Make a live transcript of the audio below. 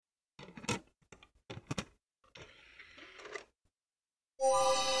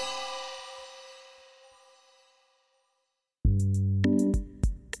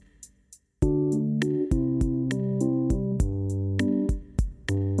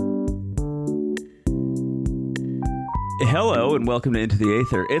Hello and welcome to Into the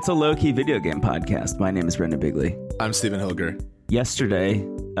Aether. It's a low-key video game podcast. My name is Brendan Bigley. I'm Stephen Hilger. Yesterday,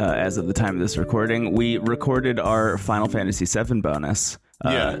 as of the time of this recording, we recorded our Final Fantasy VII bonus.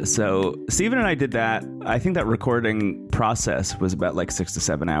 So Stephen and I did that. I think that recording process was about like 6 to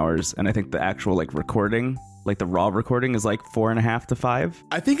 7 hours. And I think the actual recording, the raw recording, is 4.5 to 5.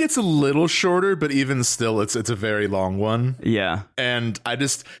 I think it's a little shorter, but even still, it's a very long one. Yeah. And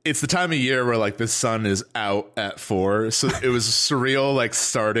it's the time of year where the sun is out at 4. So it was surreal,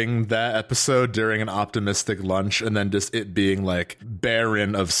 starting that episode during an optimistic lunch and then just it being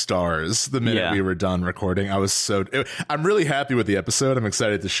barren of stars the minute we were done recording. I'm really happy with the episode. I'm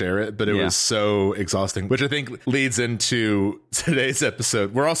excited to share it, but it was so exhausting, which I think leads into today's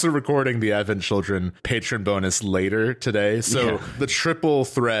episode. We're also recording the Advent Children patron bonus later today. So the triple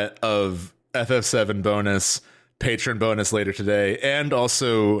threat of FF7 bonus, patron bonus later today, and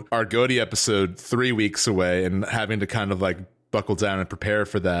also our GOTY episode 3 weeks away and having to kind of buckle down and prepare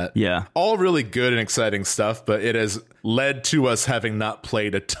for that. Yeah. All really good and exciting stuff, but it has led to us having not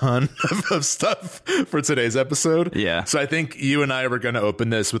played a ton of stuff for today's episode. Yeah. So I think you and I were going to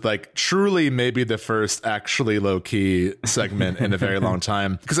open this with truly maybe the first actually low-key segment in a very long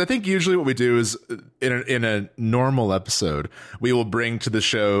time. Because I think usually what we do is in a normal episode, we will bring to the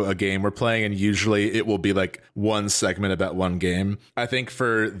show a game we're playing, and usually it will be one segment about one game. I think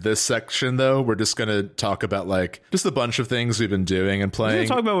for this section, though, we're just going to talk about just a bunch of things we've been doing and playing.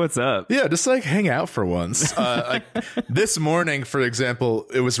 Talk about what's up. Yeah, just hang out for once. This morning, for example,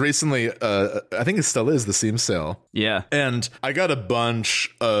 it was recently, I think it still is, the Steam sale. Yeah. And I got a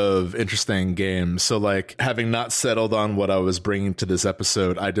bunch of interesting games. So having not settled on what I was bringing to this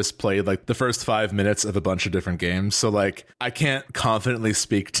episode, I just played the first 5 minutes of a bunch of different games. So I can't confidently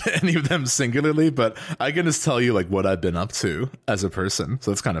speak to any of them singularly, but I can just tell you what I've been up to as a person.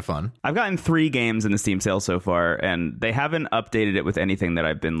 So it's kind of fun. I've gotten 3 games in the Steam sale so far, and they haven't updated it with anything that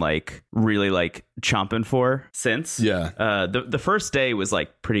I've been really chomping for since. Yeah. The first day was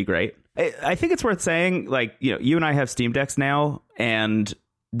pretty great. I think it's worth saying you and I have Steam Decks now, and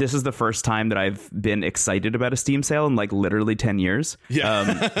this is the first time that I've been excited about a Steam sale in literally 10 years.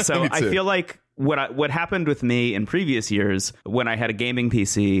 Yeah. So I feel what happened with me in previous years when I had a gaming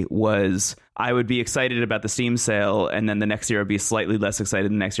PC was I would be excited about the Steam sale, and then the next year I'd be slightly less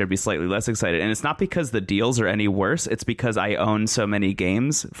excited, and the next year I'd be slightly less excited. And it's not because the deals are any worse. It's because I own so many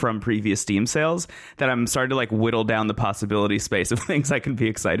games from previous Steam sales that I'm starting to whittle down the possibility space of things I can be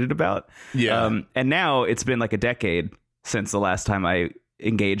excited about. Yeah. And now it's been a decade since the last time I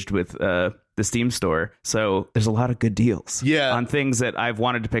engaged with the Steam store, so there's a lot of good deals on things that I've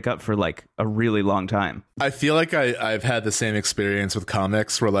wanted to pick up for a really long time. I feel I've had the same experience with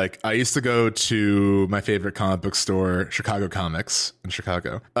comics where I used to go to my favorite comic book store, Chicago Comics in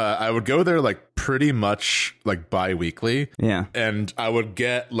Chicago. I would go there pretty much bi-weekly. Yeah. And I would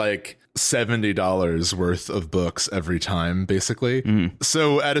get $70 worth of books every time, basically.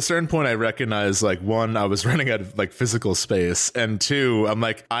 So at a certain point I recognized one, I was running out of physical space, and 2, I'm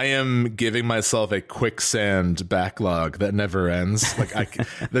I am giving myself a quicksand backlog that never ends.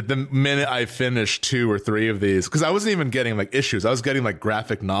 That the minute I finish 2 or 3 of these, because I wasn't even getting issues, I was getting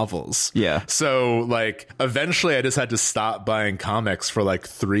graphic novels. Yeah. So eventually I just had to stop buying comics for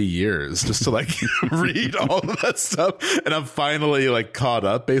 3 years just to read all of that stuff, and I'm finally caught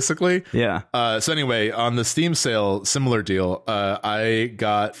up, basically. Yeah. So anyway, on the Steam sale, similar deal. I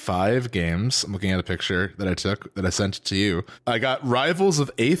got 5 games. I'm looking at a picture that I sent to you. I got Rivals of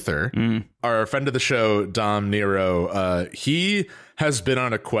Aether. Our friend of the show, Dom Nero, he has been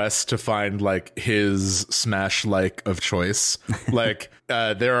on a quest to find his Smash of choice.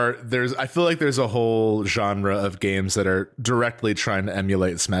 I feel there's a whole genre of games that are directly trying to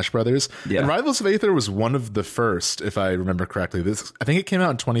emulate Smash Brothers. Yeah. And Rivals of Aether was one of the first, if I remember correctly. I think it came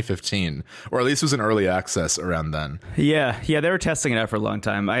out in 2015, or at least was in early access around then. Yeah, they were testing it out for a long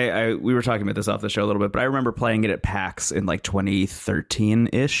time. We were talking about this off the show a little bit, but I remember playing it at PAX in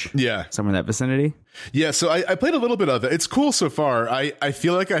 2013-ish. Yeah. Somewhere in that vicinity. Yeah, so I played a little bit of it. It's cool so far. I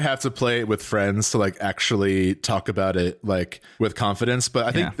feel I have to play it with friends to actually talk about it with confidence. But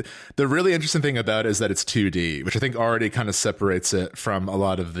I think the really interesting thing about it is that it's 2D, which I think already kind of separates it from a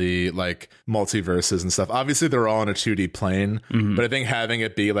lot of the multiverses and stuff. Obviously, they're all on a 2D plane, but I think having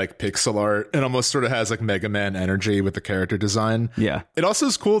it be pixel art, it almost sort of has Mega Man energy with the character design. Yeah. It also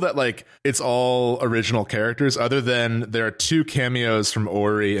is cool that it's all original characters, other than there are 2 cameos from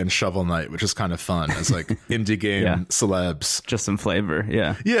Ori and Shovel Knight, which is kind of fun. fun as like indie game celebs. Just some flavor.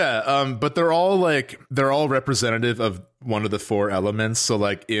 Yeah. Yeah. But they're all representative of one of the 4 elements. So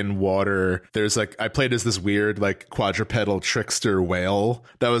like in water, there's like, I played as this weird like quadrupedal trickster whale.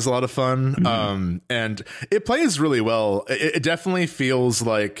 That was a lot of fun. And it plays really well. It definitely feels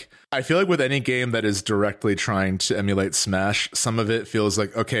like, I feel like with any game that is directly trying to emulate Smash, some of it feels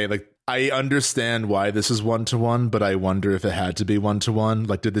like, okay, like I understand why this is 1-to-1, but I wonder if it had to be 1-to-1.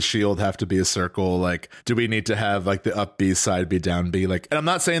 Like, did the shield have to be a circle? Like, do we need to have like the up B, side B, down B? Like, and I'm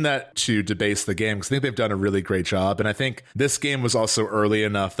not saying that to debase the game, because I think they've done a really great job. And I think this game was also early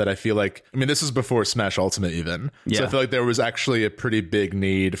enough that I feel like, I mean, this is before Smash Ultimate even. Yeah. So I feel like there was actually a pretty big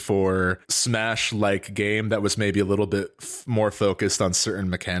need for Smash-like game that was maybe a little bit more focused on certain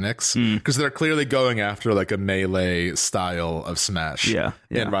mechanics, because they're clearly going after like a melee style of Smash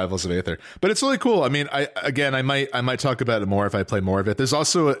in Rivals of Aether. But it's really cool. I mean, I might talk about it more if I play more of it. There's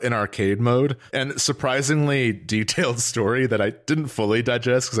also an arcade mode and surprisingly detailed story that I didn't fully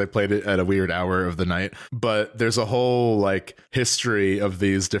digest because I played it at a weird hour of the night. But there's a whole like history of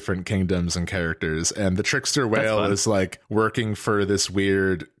these different kingdoms and characters. And the trickster whale is like working for this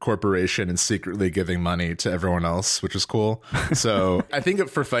weird corporation and secretly giving money to everyone else, which is cool. So I think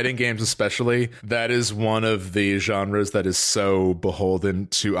for fighting games especially, that is one of the genres that is so beholden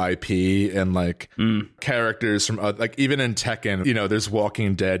to IP and like characters from like even in Tekken, you know, there's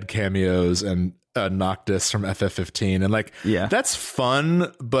Walking Dead cameos and Noctis from FF15 and like that's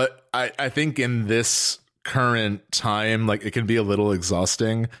fun, but I think in this current time, like it can be a little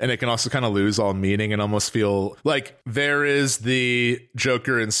exhausting and it can also kind of lose all meaning and almost feel like there is the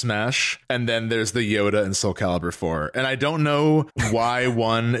Joker in Smash and then there's the Yoda in Soul Calibur 4, and I don't know why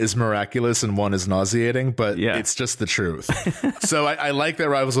one is miraculous and one is nauseating, but it's just the truth. So I like that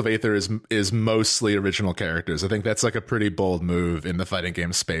Rivals of Aether is mostly original characters. I think that's like a pretty bold move in the fighting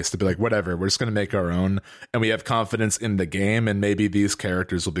game space to be like, whatever, we're just going to make our own and we have confidence in the game and maybe these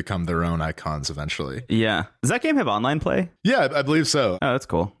characters will become their own icons eventually. Does that game have online play? Yeah, I believe so. Oh, that's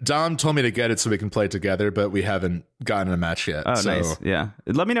cool. Dom told me to get it so we can play together, but we haven't gotten a match yet. Oh, so. Nice. Yeah.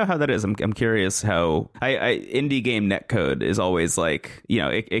 Let me know how that is. I'm curious how indie game netcode is always like, you know,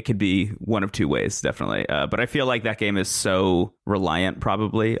 it could be one of two ways, definitely. But I feel like that game is so reliant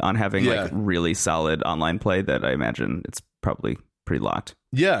probably on having like really solid online play that I imagine it's probably pretty locked.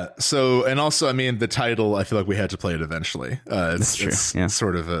 Yeah. So, and also, I mean, the title, I feel like we had to play it eventually. That's true. It's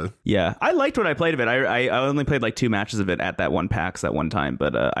sort of a... Yeah. I liked what I played of it. I only played like 2 matches of it at that one PAX that one time,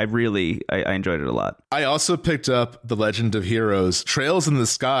 but I enjoyed it a lot. I also picked up The Legend of Heroes, Trails in the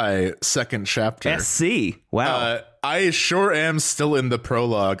Sky, 2nd chapter. SC. Wow. I sure am still in the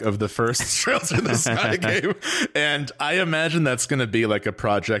prologue of the first Trails in the Sky game. And I imagine that's going to be like a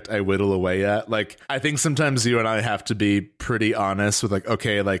project I whittle away at. Like, I think sometimes you and I have to be pretty honest with like,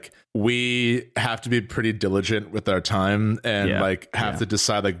 okay, like we have to be pretty diligent with our time and like have to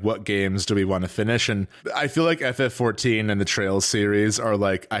decide like what games do we want to finish. And I feel like FF14 and the Trails series are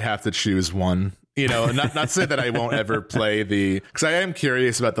like, I have to choose one. You know, not to say that I won't ever play because I am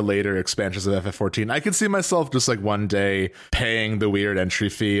curious about the later expansions of FF14. I could see myself just like one day paying the weird entry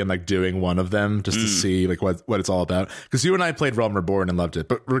fee and like doing one of them just to see like what it's all about. Because you and I played Realm Reborn and loved it.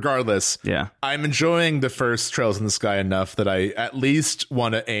 But regardless, I'm enjoying the first Trails in the Sky enough that I at least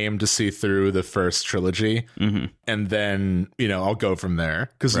want to aim to see through the first trilogy. And then, you know, I'll go from there.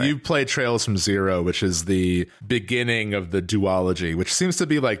 Because you play Trails from Zero, which is the beginning of the duology, which seems to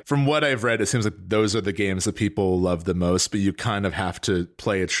be like, from what I've read, it seems like those are the games that people love the most, but you kind of have to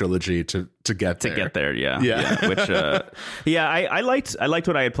play a trilogy to get there. To get there, Which, I liked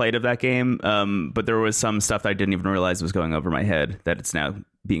what I had played of that game, but there was some stuff that I didn't even realize was going over my head that it's now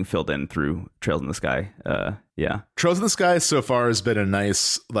being filled in through Trails in the Sky. Trails in the Sky so far has been a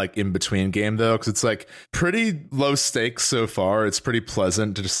nice like in between game though, because it's like pretty low stakes so far. It's pretty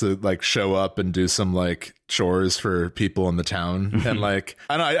pleasant to just like show up and do some like chores for people in the town, and like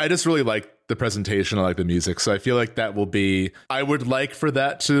I just really like the presentation. I like the music, so I feel like that will be, I would like for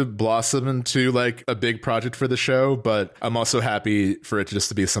that to blossom into like a big project for the show, but I'm also happy for it just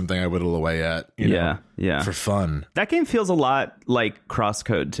to be something I whittle away at, you know, for fun. That game feels a lot like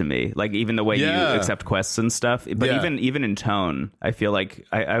Crosscode to me, like even the way you accept quests and stuff, but even in tone, I feel like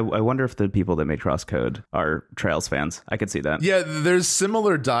I wonder if the people that made Crosscode are Trails fans. I could see that. Yeah, there's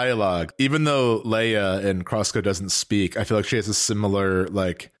similar dialogue, even though Leia in Crosscode doesn't speak. I feel like she has a similar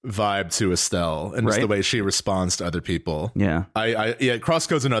like vibe to Estelle and just the way she responds to other people.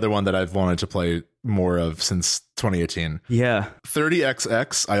 Crosscode's another one that I've wanted to play more of since 2018. Yeah.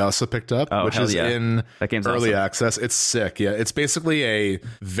 30XX I also picked up, which is in that game's early awesome. access. It's sick. Yeah, it's basically a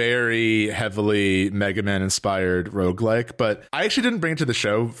very heavily Mega Man inspired roguelike, but I actually didn't bring it to the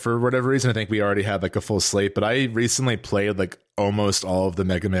show for whatever reason. I think we already had like a full slate, but I recently played like almost all of the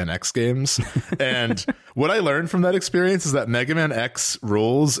Mega Man X games. And what I learned from that experience is that Mega Man X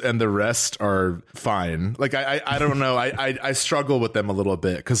rules and the rest are fine. Like, I don't know. I struggle with them a little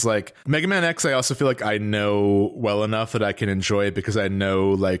bit because like Mega Man X, I also feel like I know well enough that I can enjoy it because I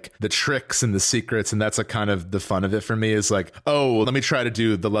know like the tricks and the secrets. And that's like kind of the fun of it for me is like, oh, let me try to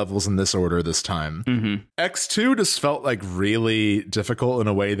do the levels in this order this time. X2 just felt like really difficult in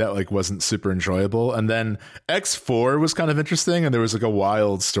a way that like wasn't super enjoyable. And then X4 was kind of interesting. And there was like a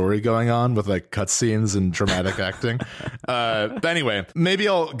wild story going on with like cutscenes and dramatic acting. But anyway, maybe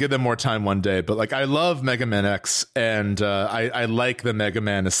I'll give them more time one day. But like, I love Mega Man X, and I like the Mega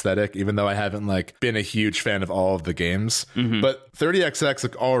Man aesthetic, even though I haven't like been a huge fan of all of the games. But 30XX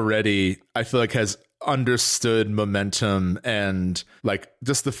like already, I feel like has understood momentum and like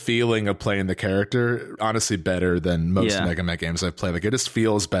just the feeling of playing the character honestly better than most Mega Man games I've played. Like it just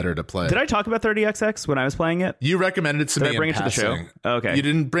feels better to play. Did I talk about 30XX when I was playing it? You recommended it to Did me. I bring it to the show? Okay. You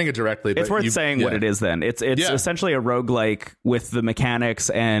didn't bring it directly. It's but worth saying what it is then. It's essentially a roguelike with the mechanics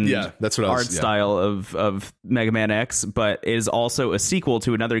and that's what art style of Mega Man X, but is also a sequel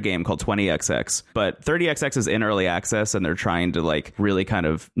to another game called 20XX. But 30XX is in early access, and they're trying to like really kind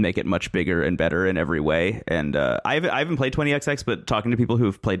of make it much bigger and better in every way. And I haven't played 20XX, but talking to people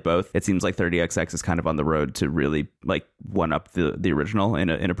who've played both, it seems like 30XX is kind of on the road to really like one up the original in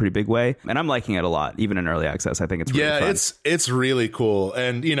a pretty big way. And I'm liking it a lot, even in early access. I think it's really fun. It's really cool.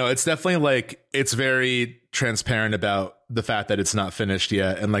 And you know, it's definitely like it's very transparent about the fact that it's not finished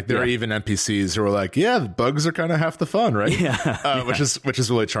yet, and like there are even NPCs who are like, the bugs are kind of half the fun, right? Which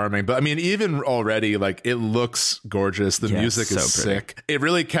is really charming. But I mean, even already, like it looks gorgeous. The music is sick. It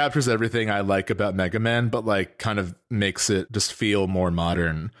really captures everything I like about Mega Man, but like kind of makes it just feel more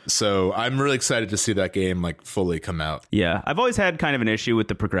modern. So I'm really excited to see that game like fully come out. Yeah, I've always had kind of an issue with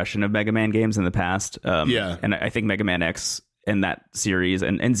the progression of Mega Man games in the past. And I think Mega Man X and that series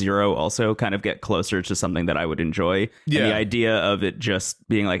and Zero also kind of get closer to something that I would enjoy. And the idea of it just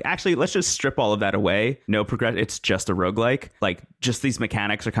being like, actually, let's just strip all of that away. No progress. It's just a roguelike. Like just these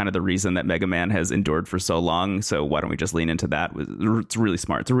mechanics are kind of the reason that Mega Man has endured for so long. So why don't we just lean into that? It's really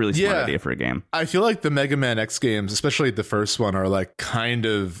smart. It's a really smart idea for a game. I feel like the Mega Man X games, especially the first one, are like kind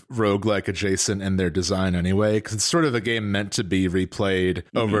of roguelike adjacent in their design anyway, because it's sort of a game meant to be replayed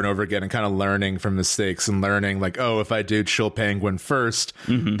over and over again and kind of learning from mistakes and learning like, oh, if I do Chill Penguin first,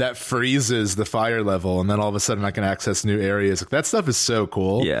 that freezes the fire level, and then all of a sudden I can access new areas. Like, that stuff is so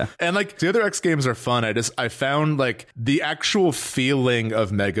cool. Yeah. And like the other X games are fun. I found like the actual feeling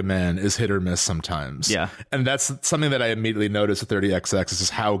of Mega Man is hit or miss sometimes. Yeah. And that's something that I immediately noticed with 30XX is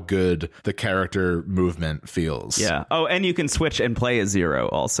just how good the character movement feels. Yeah. Oh, and you can switch and play as Zero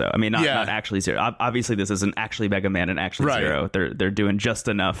also. I mean, not actually Zero. Obviously, this isn't actually Mega Man and actually Zero. They're doing just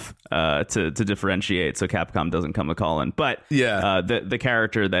enough to differentiate so Capcom doesn't come a calling. But the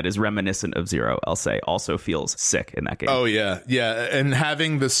character that is reminiscent of Zero, I'll say, also feels sick in that game. Oh yeah, and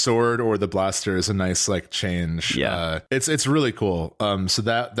having the sword or the blaster is a nice like change. It's really cool. So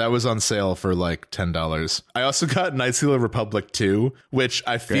that was on sale for like $10. I also got Knights of the Republic 2, which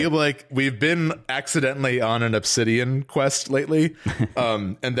I feel like we've been accidentally on an Obsidian quest lately,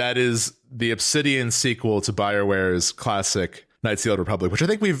 and that is the Obsidian sequel to BioWare's classic Knights of the Old Republic, which I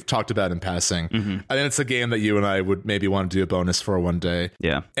think we've talked about in passing. I think it's a game that you and I would maybe want to do a bonus for one day.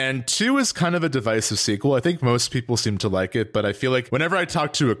 Yeah. And 2 is kind of a divisive sequel. I think most people seem to like it, but I feel like whenever I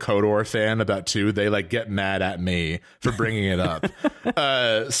talk to a KOTOR fan about 2, they like get mad at me for bringing it up.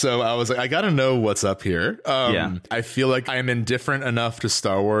 So I was like, I got to know what's up here. I feel like I'm indifferent enough to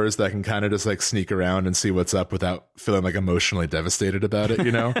Star Wars that I can kind of just like sneak around and see what's up without feeling like emotionally devastated about it,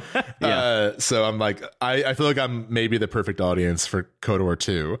 you know? So I'm like, I feel like I'm maybe the perfect audience for KOTOR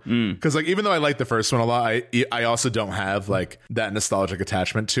 2, because like even though I like the first one a lot, I also don't have like that nostalgic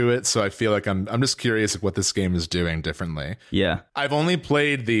attachment to it, so I feel like I'm just curious what this game is doing differently. I've only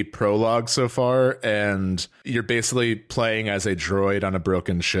played the prologue so far, and you're basically playing as a droid on a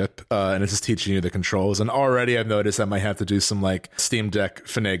broken ship, and it's just teaching you the controls, and already I've noticed I might have to do some like Steam Deck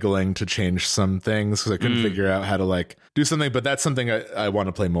finagling to change some things because I couldn't figure out how to like do something, but that's something I want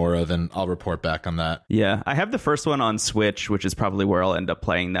to play more of, and I'll report back on that. I have the first one on Switch, which which is probably where I'll end up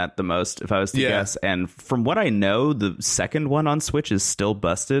playing that the most if I was to guess. And from what I know, the second one on Switch is still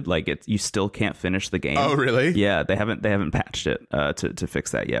busted. Like you still can't finish the game. Oh, really? Yeah, they haven't patched it to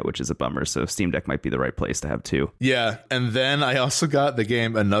fix that yet, which is a bummer. So Steam Deck might be the right place to have two. Yeah, and then I also got the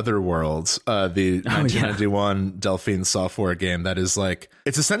game Another World, the 1991 Delphine Software game that is like,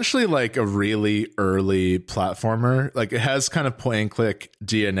 it's essentially like a really early platformer. Like it has kind of point and click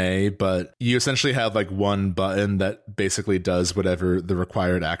DNA, but you essentially have like one button that basically does whatever the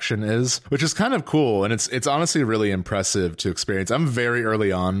required action is, which is kind of cool. And it's honestly really impressive to experience. I'm very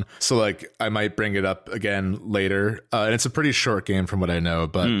early on, so like I might bring it up again later. And it's a pretty short game from what I know,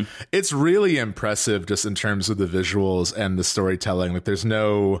 but it's really impressive just in terms of the visuals and the storytelling. Like there's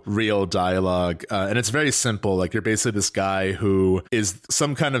no real dialogue, and it's very simple. Like you're basically this guy who is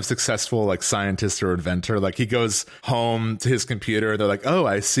some kind of successful like scientist or inventor. Like he goes home to his computer and they're like, oh,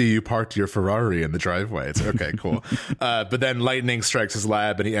 I see you parked your Ferrari in the driveway. It's like, okay, cool. But then lightning strikes his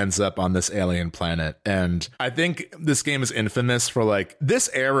lab and he ends up on this alien planet. And I think this game is infamous for like this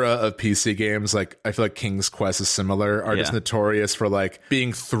era of PC games. Like I feel like King's Quest is similar, are just notorious for like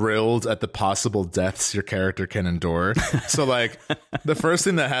being thrilled at the possible deaths your character can endure. So like the first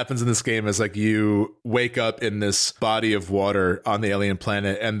thing that happens in this game is like you wake up in this body of water on the alien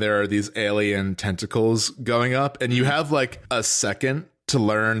planet and there are these alien tentacles going up and you have like a second to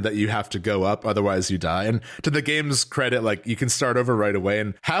learn that you have to go up, otherwise you die. And to the game's credit, like you can start over right away,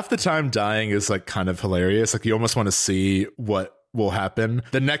 and half the time dying is like kind of hilarious. Like you almost want to see what will happen.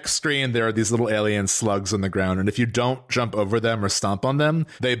 The next screen, there are these little alien slugs on the ground, and if you don't jump over them or stomp on them,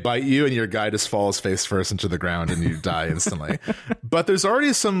 they bite you and your guy just falls face first into the ground and you die instantly. But there's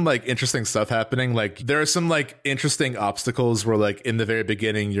already some like interesting stuff happening. Like there are some like interesting obstacles where like in the very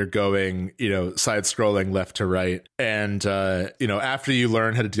beginning you're going, you know, side scrolling left to right, and you know, after you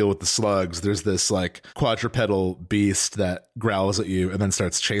learn how to deal with the slugs, there's this like quadrupedal beast that growls at you and then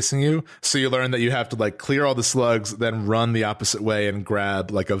starts chasing you. So you learn that you have to like clear all the slugs, then run the opposite way and grab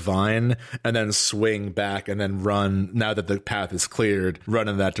like a vine and then swing back and then run, now that the path is cleared, run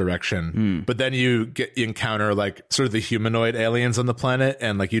in that direction. But then you encounter like sort of the humanoid aliens on the planet,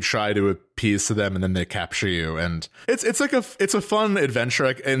 and like you try to appease to them and then they capture you, and it's like it's a fun adventure.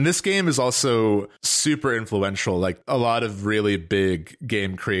 And this game is also super influential. Like a lot of really big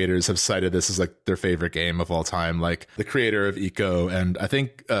game creators have cited this as like their favorite game of all time, like the creator of Ico, and I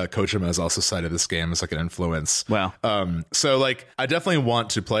think Kojima has also cited this game as like an influence. Wow. So like I definitely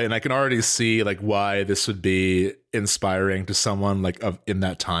want to play, and I can already see like why this would be inspiring to someone like in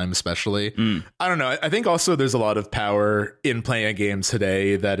that time, especially. I don't know. I think also there's a lot of power in playing a game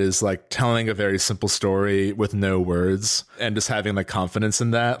today that is like telling a very simple story with no words and just having like confidence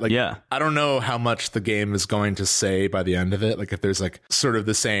in that. Like, I don't know how much the game is going to say by the end of it. Like if there's like sort of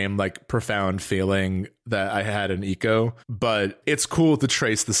the same like profound feeling that I had in Ico, but it's cool to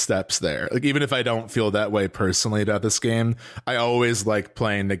trace the steps there. Like even if I don't feel that way personally about this game, I always like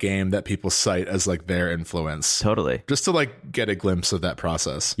playing the game that people cite as like their influence. Totally. Just to like get a glimpse of that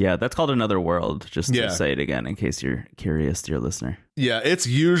process. Yeah, that's called Another World, just to say it again in case you're curious, dear listener. Yeah, it's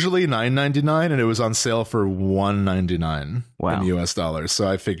usually $9.99 and it was on sale for $1.99 in US dollars. So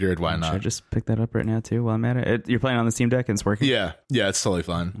I figured why not? Should I just pick that up right now too while I'm at it? You're playing on the Steam Deck and it's working? Yeah, it's totally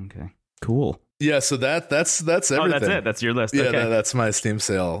fine. Okay, cool. Yeah, so that's everything. Oh, that's it. That's your list. Yeah, okay. That's my Steam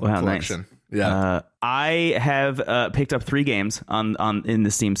sale collection. Nice. Yeah. I have picked up 3 games on in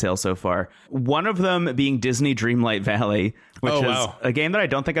the Steam sale so far. One of them being Disney Dreamlight Valley, which is a game that I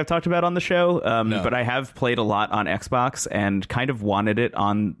don't think I've talked about on the show, but I have played a lot on Xbox and kind of wanted it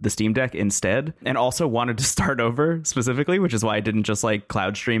on the Steam Deck instead, and also wanted to start over specifically, which is why I didn't just like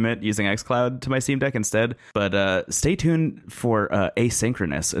cloud stream it using xCloud to my Steam Deck instead. But stay tuned for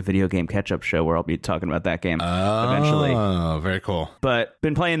Asynchronous, a video game catch-up show where I'll be talking about that game eventually. Oh, very cool. But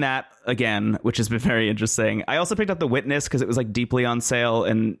been playing that again, which has been very interesting. I also picked up The Witness because it was like deeply on sale,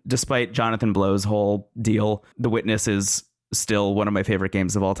 and despite Jonathan Blow's whole deal, The Witness is still one of my favorite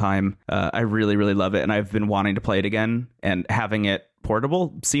games of all time. I really, really love it, and I've been wanting to play it again, and having it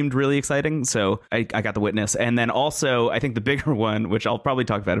portable seemed really exciting, so I got The Witness. And then also, I think the bigger one, which I'll probably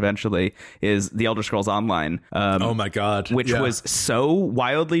talk about eventually, is The Elder Scrolls Online. Oh my god. Which was so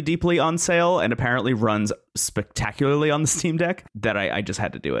wildly deeply on sale and apparently runs spectacularly on the Steam Deck that I just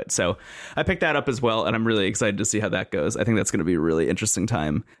had to do it. So I picked that up as well, and I'm really excited to see how that goes. I think that's going to be a really interesting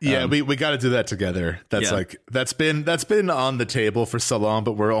time. Yeah, we got to do that together. That's like that's been on the table for so long,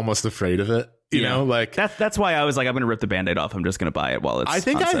 but we're almost afraid of it. You know, like that's why I was like, I'm going to rip the Band-Aid off. I'm just going to buy it while it's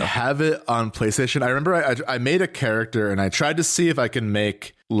I have it on PlayStation. I remember I made a character and I tried to see if I can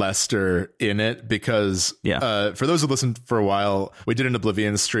make Lester in it because for those who listened for a while, we did an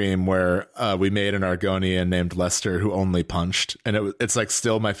Oblivion stream where we made an Argonian named Lester who only punched, and it's like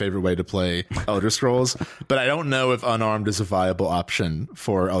still my favorite way to play Elder Scrolls, but I don't know if unarmed is a viable option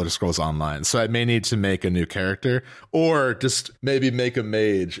for Elder Scrolls Online, so I may need to make a new character or just maybe make a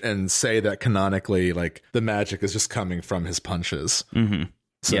mage and say that canonically like the magic is just coming from his punches.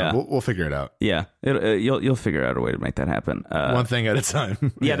 So we'll figure it out. Yeah, you'll figure out a way to make that happen. One thing at a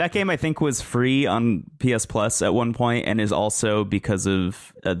time. Yeah, that game I think was free on PS Plus at one point, and is also, because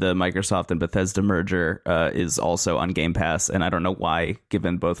of the Microsoft and Bethesda merger, is also on Game Pass. And I don't know why,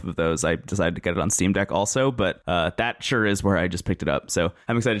 given both of those, I decided to get it on Steam Deck also. But that sure is where I just picked it up. So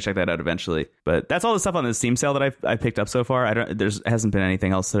I'm excited to check that out eventually. But that's all the stuff on the Steam sale that I picked up so far. There hasn't been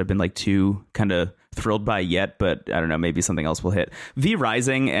anything else that I've been like too kind of thrilled by yet, but I don't know, maybe something else will hit. V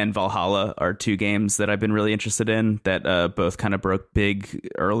Rising and Valhalla are two games that I've been really interested in that both kind of broke big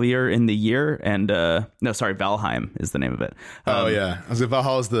earlier in the year. And Valheim is the name of it. I was like,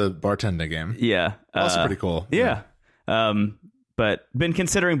 Valhalla's the bartender game. Yeah. Also pretty cool. Yeah. But been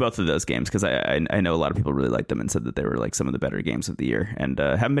considering both of those games because I know a lot of people really liked them and said that they were like some of the better games of the year, and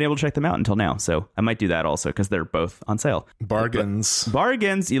haven't been able to check them out until now. So I might do that also because they're both on sale. Bargains.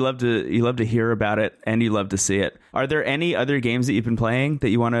 You love to hear about it and you love to see it. Are there any other games that you've been playing that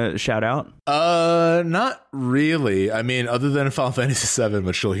you want to shout out? Not really. I mean, other than Final Fantasy VII,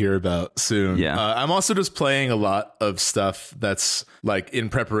 which you'll hear about soon. Yeah. I'm also just playing a lot of stuff that's like in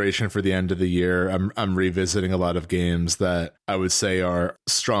preparation for the end of the year. I'm revisiting a lot of games that I would say are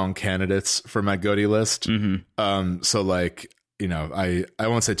strong candidates for my GOTY list. So like, you know, I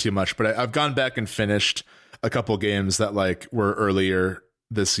won't say too much, but I've gone back and finished a couple games that like were earlier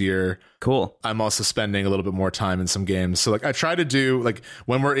this year. Cool. I'm also spending a little bit more time in some games. So like I try to do like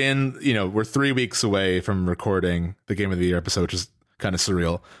when we're in, you know, we're 3 weeks away from recording the Game of the Year episode, which is kind of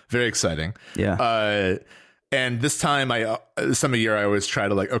surreal. Very exciting. Yeah. And this time of year, I always try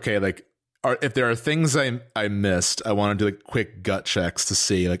to like, okay, like if there are things I missed, I want to do like quick gut checks to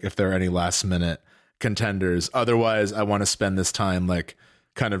see like if there are any last minute contenders. Otherwise, I want to spend this time like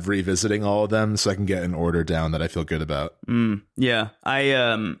kind of revisiting all of them so I can get an order down that I feel good about. Yeah.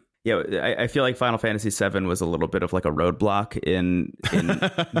 I feel like Final Fantasy VII was a little bit of like a roadblock in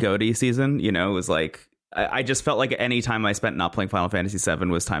GOTY season. You know, it was like I just felt like any time I spent not playing Final Fantasy VII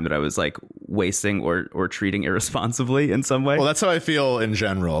was time that I was like wasting or treating irresponsibly in some way. Well, that's how I feel in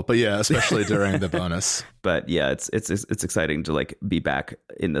general, but yeah, especially during the bonus. But yeah, it's exciting to like be back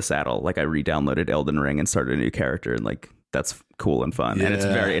in the saddle. Like I re-downloaded Elden Ring and started a new character, and like that's cool and fun. Yeah. And it's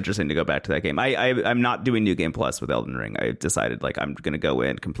very interesting to go back to that game. I'm not doing New Game Plus with Elden Ring. I decided like I'm going to go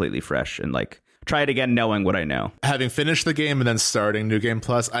in completely fresh and like try it again knowing what I know. Having finished the game and then starting New Game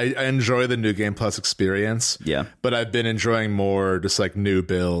Plus, I enjoy the New Game Plus experience. Yeah. But I've been enjoying more just like new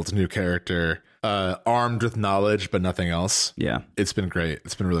build, new character, armed with knowledge, but nothing else. Yeah. It's been great.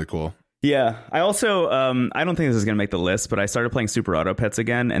 It's been really cool. Yeah, I also, I don't think this is going to make the list, but I started playing Super Auto Pets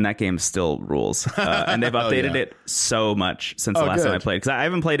again, and that game still rules. And they've updated it so much since the last time I played. Because I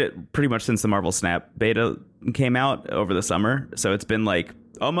haven't played it pretty much since the Marvel Snap beta came out over the summer. So it's been like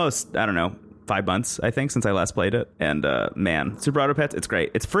almost, I don't know, 5 months, I think, since I last played it. And man, Super Auto Pets, it's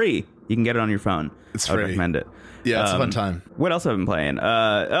great. It's free. You can get it on your phone. It's free. I would recommend it. Yeah, it's a fun time. What else have I been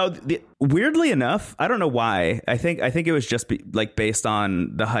playing? Weirdly enough, I don't know why. I think it was just based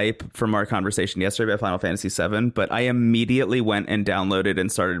on the hype from our conversation yesterday about Final Fantasy VII. But I immediately went and downloaded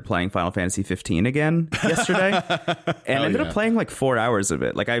and started playing Final Fantasy 15 again yesterday, and ended up playing like 4 hours of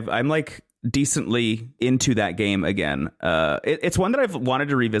it. Like I'm like decently into that game again. It's one that I've wanted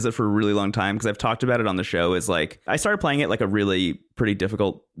to revisit for a really long time because I've talked about it on the show. Is like I started playing it like a really pretty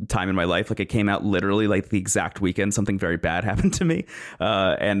difficult time in my life. Like it came out literally like the exact weekend something very bad happened to me,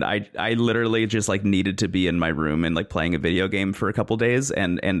 and I literally just like needed to be in my room and like playing a video game for a couple days,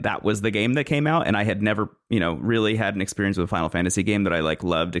 and that was the game that came out. And I had never really had an experience with a Final Fantasy game that I like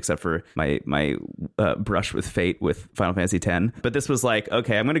loved, except for my brush with fate with Final Fantasy X. But this was like,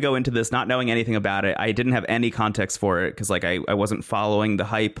 okay, I'm going to go into this not knowing anything about it. I didn't have any context for it because like I wasn't following the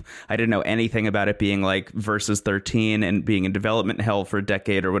hype. I didn't know anything about it being like versus 13 and being in development hell for a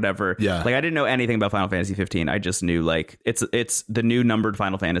decade or whatever. Yeah. Like I didn't know anything about Final Fantasy 15. I just knew like it's the new numbered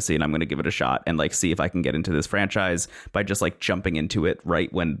Final Fantasy, and I'm going to give it a shot and like see if I can get into this franchise by just like jumping into it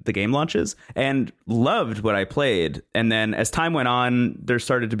right when the game launches, and loved what I played. And then as time went on, there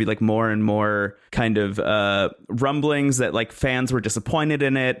started to be like more and more kind of rumblings that like fans were disappointed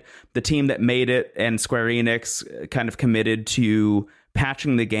in it. The team that made it and Square Enix kind of committed to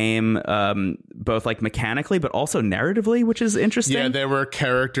patching the game, both like mechanically but also narratively, which is interesting. Yeah, there were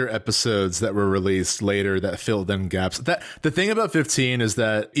character episodes that were released later that filled in gaps. That the thing about 15 is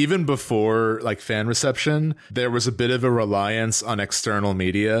that even before like fan reception, there was a bit of a reliance on external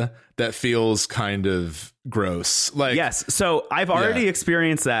media that feels kind of gross. Like, yes, so I've already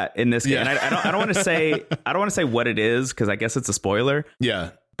experienced that in this game. And I don't want to say what it is, because I guess it's a spoiler.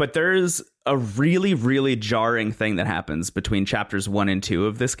 Yeah. But there's a really, really jarring thing that happens between chapters 1 and 2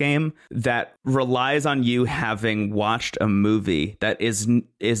 of this game that relies on you having watched a movie that is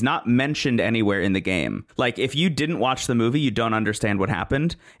not mentioned anywhere in the game. Like, if you didn't watch the movie, you don't understand what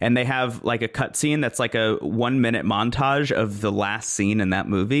happened. And they have like a cutscene that's like a 1-minute montage of the last scene in that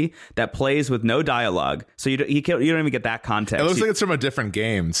movie that plays with no dialogue. So you don't even get that context. It looks like it's from a different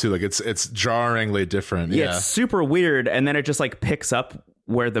game too. Like it's jarringly different. Yeah, it's super weird. And then it just like picks up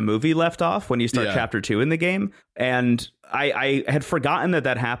where the movie left off when you start chapter 2 in the game. And I had forgotten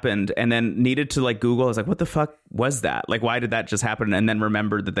that happened, and then needed to like Google. I was like, what the fuck was that? Like, why did that just happen? And then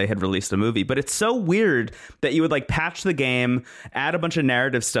remembered that they had released a movie. But it's so weird that you would like patch the game, add a bunch of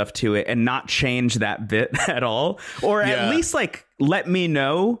narrative stuff to it, and not change that bit at all. Or at least like let me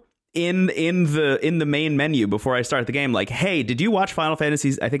know in the main menu before I start the game, like, hey, did you watch Final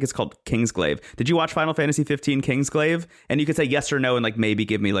Fantasy? I think it's called Kingsglaive. Did you watch Final Fantasy 15 Kingsglaive? And you could say yes or no, and like maybe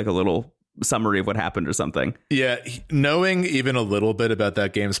give me like a little summary of what happened or something. Yeah, knowing even a little bit about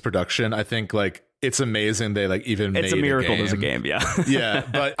that game's production, I think like it's amazing they like even made it's a miracle there's a game. Yeah. Yeah,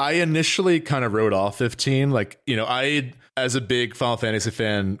 but I initially kind of wrote off 15. Like, you know, I, as a big Final Fantasy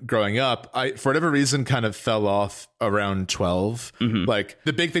fan growing up, I, for whatever reason, kind of fell off around 12. Like,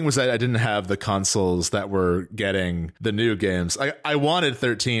 the big thing was that I didn't have the consoles that were getting the new games. I wanted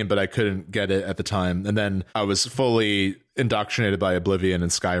 13, but I couldn't get it at the time. And then I was fully indoctrinated by Oblivion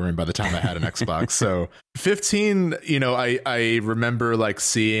and Skyrim by the time I had an Xbox. So 15, you know, I remember like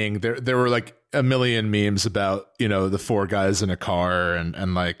seeing there were like a million memes about, you know, the 4 guys in a car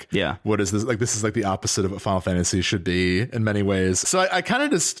and like, what is this? Like, this is like the opposite of what Final Fantasy should be in many ways. So I kind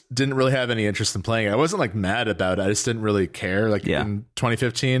of just didn't really have any interest in playing it. I wasn't like mad about it. I just didn't really care, like in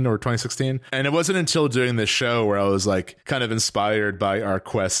 2015 or 2016. And it wasn't until doing this show where I was like kind of inspired by our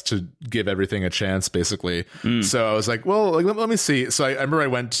quest to give everything a chance, basically. So I was like, well, like, let me see. So I remember I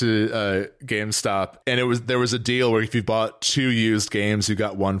went to GameStop, and there was a deal where if you bought 2 used games, you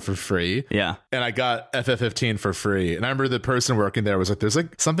got 1 for free. Yeah. And I got FF15 for free. And I remember the person working there was like, there's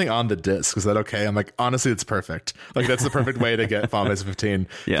like something on the disc. Is that okay? I'm like, honestly, it's perfect. Like, that's the perfect way to get Final Fantasy 15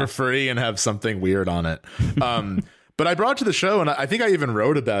 for free and have something weird on it. But I brought it to the show, and I think I even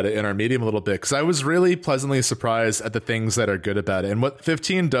wrote about it in our Medium a little bit, because I was really pleasantly surprised at the things that are good about it. And what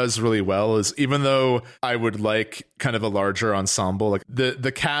 15 does really well is, even though I would like kind of a larger ensemble, like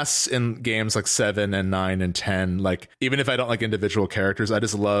the casts in games like 7 and 9 and 10, like, even if I don't like individual characters, I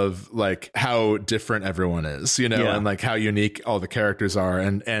just love like how different everyone is, you know, and like how unique all the characters are.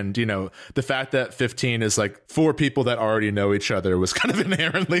 And you know, the fact that 15 is like 4 people that already know each other was kind of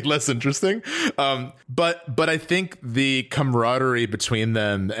inherently less interesting. But I think the camaraderie between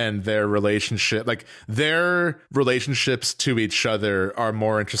them and their relationship, like their relationships to each other, are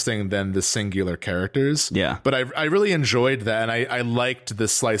more interesting than the singular characters. Yeah. But I really enjoyed that, and I liked the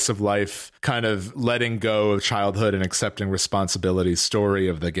slice of life kind of letting go of childhood and accepting responsibility story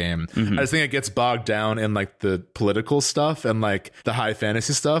of the game. I just think it gets bogged down in like the political stuff and like the high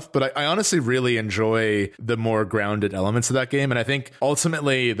fantasy stuff, but I honestly really enjoy the more grounded elements of that game. And I think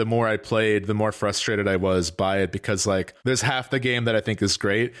ultimately the more I played, the more frustrated I was by it, because like there's half the game that I think is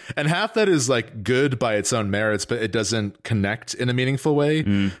great and half that is like good by its own merits, but it doesn't connect in a meaningful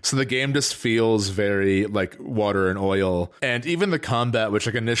way. So the game just feels very like water and oil. And even the combat, which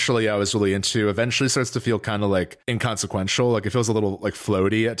like initially I was really into, eventually starts to feel kind of like inconsequential. Like it feels a little like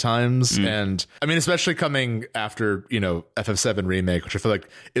floaty at times. And I mean, especially coming after, you know, FF7 Remake, which I feel like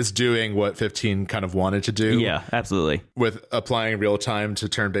is doing what 15 kind of wanted to do. Yeah, absolutely. With applying real time to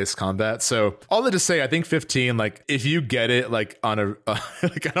turn-based combat. So all that to say, I think 15, like if you get it like on a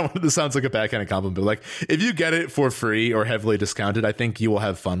like, I don't want this sounds like a backhanded compliment, but like if you get it for free or heavily discounted, I think you will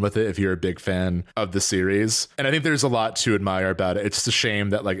have fun with it if you're a big fan of the series. And I think there's a lot to admire about it. It's just a shame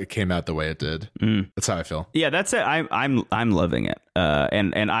that like it came out the way it did. That's how I feel. Yeah, that's it. I'm loving it.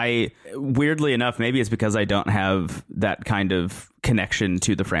 And I, weirdly enough, maybe it's because I don't have that kind of connection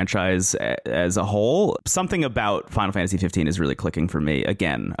to the franchise as a whole. Something about Final Fantasy 15 is really clicking for me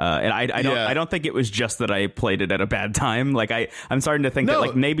again. And I don't think it was just that I played it at a bad time. Like I'm starting to think that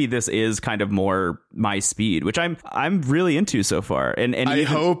like maybe this is kind of more my speed, which I'm really into so far. And I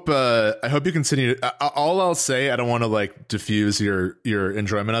hope you continue. All I'll say, I don't want to like diffuse your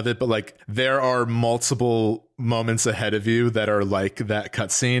enjoyment of it, but like there are multiple moments ahead of you that are like that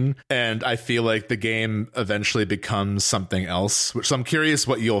cutscene, and I feel like the game eventually becomes something else. So I'm curious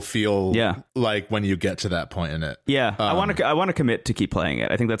what you'll feel like when you get to that point in it. Yeah, I want to commit to keep playing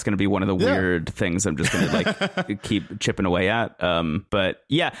it. I think that's going to be one of the weird things I'm just going to like keep chipping away at. But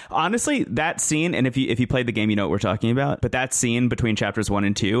yeah, honestly, that scene, and if you played the game, you know what we're talking about. But that scene between chapters 1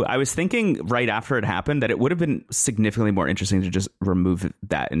 and 2, I was thinking right after it happened that it would have been significantly more interesting to just remove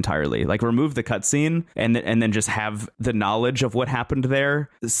that entirely, like remove the cutscene and then just have the knowledge of what happened there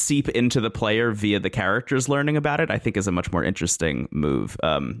seep into the player via the characters learning about it. I think is a much more interesting move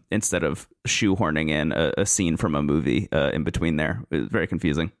instead of shoehorning in a scene from a movie in between there. It was very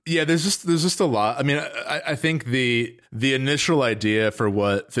confusing. Yeah, there's just a lot. I mean, I think the initial idea for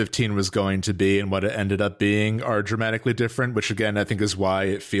what 15 was going to be and what it ended up being are dramatically different, which again I think is why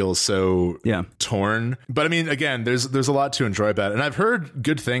it feels so torn. But I mean, again, there's a lot to enjoy about it, and I've heard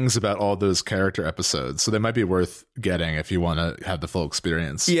good things about all those character episodes, so they might be worth getting if you want to have the full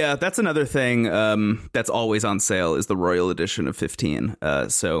experience. Yeah, that's another thing that's always on sale is the Royal Edition of 15.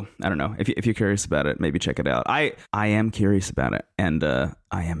 So I don't know, if you're curious about it, maybe check it out. I am curious about it, and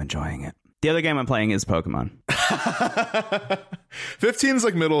I am enjoying it. The other game I'm playing is Pokemon. 15's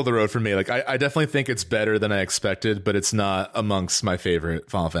like middle of the road for me. Like I definitely think it's better than I expected, but it's not amongst my favorite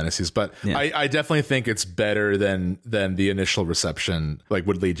Final Fantasies. But I definitely think it's better than the initial reception like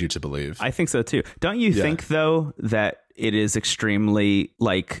would lead you to believe. I think so too. Don't you think though that it is extremely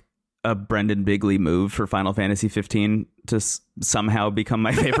like a Brendan Bigley move for Final Fantasy 15 to somehow become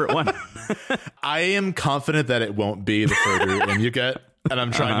my favorite one? I am confident that it won't be the further in you get. And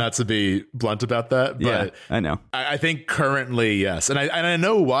I'm trying not to be blunt about that, but I know. I think currently, yes. And I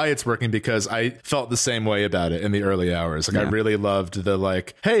know why it's working, because I felt the same way about it in the early hours. Like I really loved the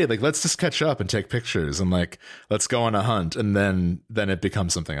like, hey, like let's just catch up and take pictures and like let's go on a hunt, and then it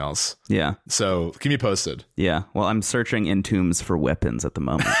becomes something else. Yeah. So keep me posted. Yeah. Well, I'm searching in tombs for weapons at the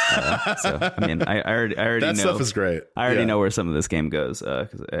moment. So I mean, I already that know stuff is great. I already know where some of this game goes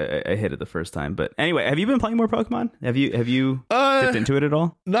because I hit it the first time. But anyway, have you been playing more Pokemon? Have you dipped into it at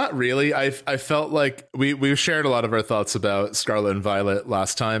all? Not really. I felt like we shared a lot of our thoughts about Scarlet and Violet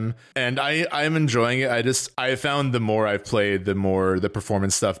last time, and I'm enjoying it. I found the more I've played, the more the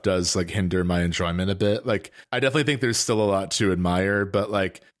performance stuff does like hinder my enjoyment a bit. Like I definitely think there's still a lot to admire, but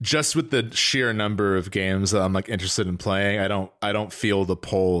like just with the sheer number of games that I'm like interested in playing, I don't feel the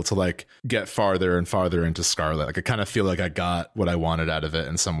pull to like get farther and farther into Scarlet. Like I kind of feel like I got what I wanted out of it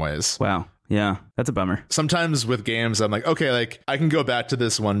in some ways. Wow. Yeah, that's a bummer. Sometimes with games, I'm like, okay, like I can go back to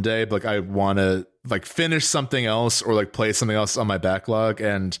this one day, but like I want to like finish something else or like play something else on my backlog.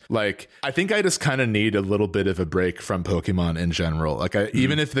 And like, I think I just kind of need a little bit of a break from Pokemon in general. Like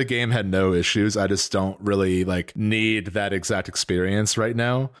even if the game had no issues, I just don't really like need that exact experience right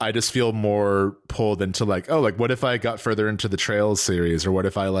now. I just feel more pulled into like, oh, like what if I got further into the Trails series, or what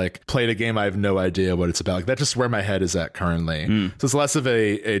if I like played a game I have no idea what it's about? Like that's just where my head is at currently. So it's less of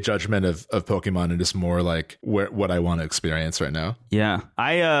a judgment of Pokemon and just more like what I want to experience right now. Yeah.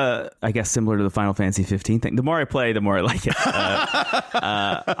 I guess similar to the Final Fantasy 15 thing. The more I play, the more I like it.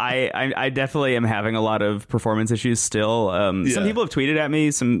 I definitely am having a lot of performance issues still. Some people have tweeted at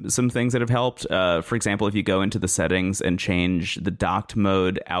me some things that have helped. For example, if you go into the settings and change the docked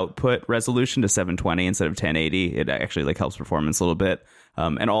mode output resolution to 720 instead of 1080, it actually like helps performance a little bit.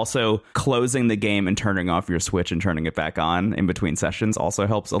 And also closing the game and turning off your Switch and turning it back on in between sessions also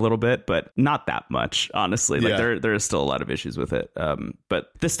helps a little bit, but not that much, honestly. Like there is still a lot of issues with it.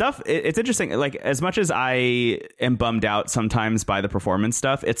 But the stuff, it's interesting. Like as much as I am bummed out sometimes by the performance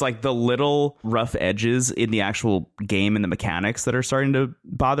stuff, it's like the little rough edges in the actual game and the mechanics that are starting to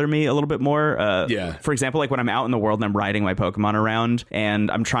bother me a little bit more. For example, like when I'm out in the world and I'm riding my Pokemon around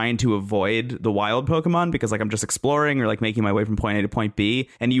and I'm trying to avoid the wild Pokemon because like I'm just exploring or like making my way from point A to point B,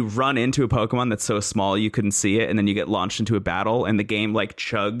 and you run into a Pokemon that's so small you couldn't see it, and then you get launched into a battle, and the game like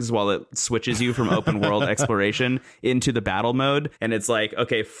chugs while it switches you from open world exploration into the battle mode, and it's like,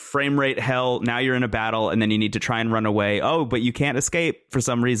 okay, frame rate hell, now you're in a battle, and then you need to try and run away. Oh, but you can't escape for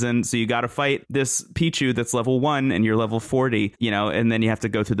some reason, so you got to fight this Pichu that's level 1 and you're level 40, you know, and then you have to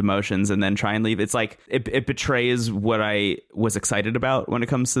go through the motions and then try and leave. It's like it betrays what I was excited about when it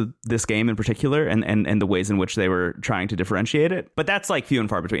comes to this game in particular, and the ways in which they were trying to differentiate it. But that's like few and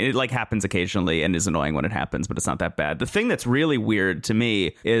far between. It like happens occasionally and is annoying when it happens, but it's not that bad. The thing that's really weird to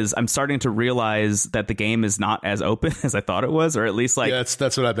me is I'm starting to realize that the game is not as open as I thought it was, or at least like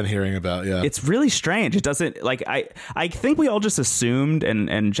that's what I've been hearing about. Yeah, it's really strange. It doesn't like I think we all just assumed,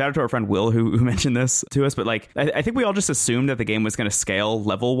 and shout out to our friend Will who mentioned this to us, but like I think we all just assumed that the game was going to scale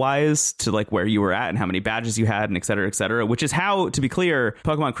level wise to like where you were at and how many badges you had and et cetera, which is how, to be clear,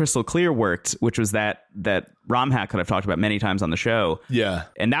 Pokemon Crystal Clear worked, which was that ROM hack that I've talked about many times on the show. Yeah.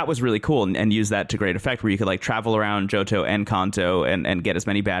 And that was really cool and used that to great effect, where you could like travel around Johto and Kanto and get as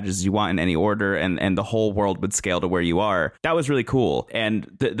many badges as you want in any order, and the whole world would scale to where you are. That was really cool. And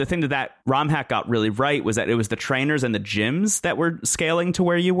the thing that ROM hack got really right was that it was the trainers and the gyms that were scaling to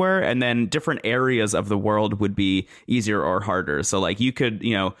where you were, and then different areas of the world would be easier or harder. So like you could,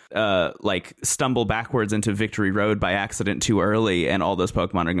 like stumble backwards into Victory Road by accident too early, and all those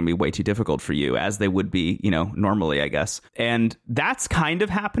Pokemon are going to be way too difficult for you, as they would be, normally, I guess. And that's kind of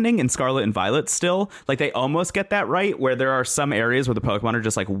happening in Scarlet and Violet still. Like they almost get that right, where there are some areas where the Pokemon are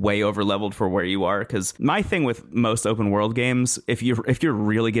just like way over leveled for where you are. Because my thing with most open world games, if you're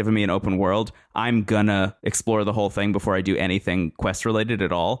really giving me an open world, I'm gonna explore the whole thing before I do anything quest related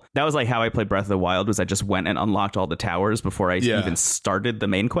at all. That was like how I played Breath of the Wild, was I just went and unlocked all the towers before I even started the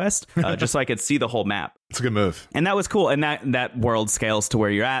main quest, just so I could see the whole map. It's a good move. And that was cool. And that world scales to where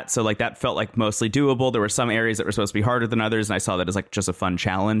you're at. So like that felt like mostly doable. There were some areas that were supposed to be harder than others, and I saw that as like just a fun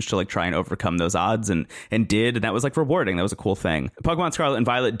challenge to like try and overcome those odds, and did. And that was like rewarding. That was a cool thing. Pokemon Scarlet and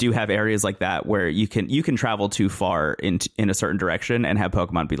Violet do have areas like that where you can travel too far in a certain direction and have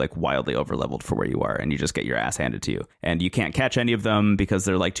Pokemon be like wildly over leveled for where you are, and you just get your ass handed to you. And you can't catch any of them because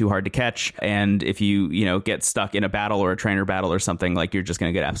they're like too hard to catch. And if you get stuck in a battle or a trainer battle or something, like you're just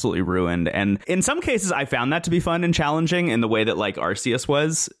going to get absolutely ruined. And in some cases I found that to be fun and challenging in the way that like Arceus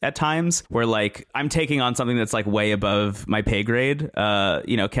was at times, where like I'm taking on something that's like way above my pay grade.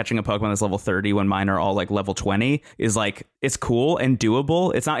 Catching a Pokemon that's level 30 when mine are all like level 20 is like, it's cool and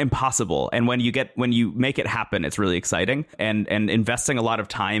doable. It's not impossible. And when you make it happen, it's really exciting, and investing a lot of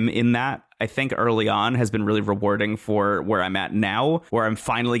time in that, I think early on, has been really rewarding for where I'm at now, where I'm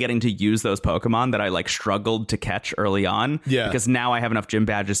finally getting to use those Pokemon that I like struggled to catch early on. Yeah. Because now I have enough gym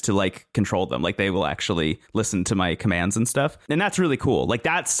badges to like control them. Like they will actually listen to my commands and stuff. And that's really cool. Like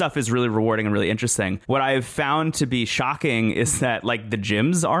that stuff is really rewarding and really interesting. What I've found to be shocking is that like the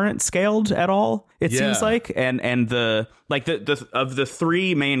gyms aren't scaled at all, it seems like. And the of the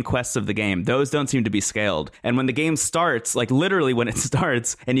three main quests of the game, those don't seem to be scaled. And when the game starts, like literally when it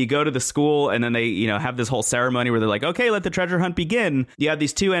starts and you go to the school, and then they, have this whole ceremony where they're like, okay, let the treasure hunt begin. You have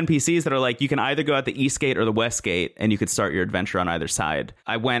these two NPCs that are like, you can either go out the East Gate or the West Gate, and you could start your adventure on either side.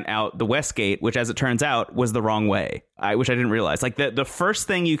 I went out the West Gate, which as it turns out was the wrong way. Which I didn't realize. Like the first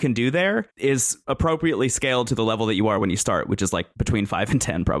thing you can do there is appropriately scaled to the level that you are when you start, which is like between 5 and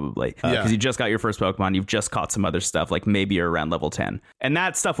 10 probably. Because you just got your first Pokemon, you've just caught some other stuff, like maybe you're around level 10. And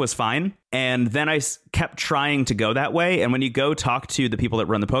that stuff was fine. And then I kept trying to go that way. And when you go talk to the people that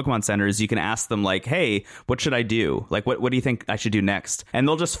run the Pokemon centers, you can ask them like, hey, what should I do? Like, what do you think I should do next? And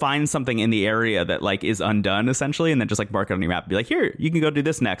they'll just find something in the area that like is undone essentially, and then just like mark it on your map and be like, here, you can go do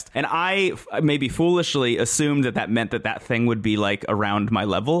this next. And I maybe foolishly assumed that meant that thing would be like around my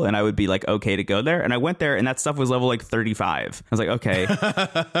level and I would be like, okay to go there. And I went there and that stuff was level like 35. I was like, okay,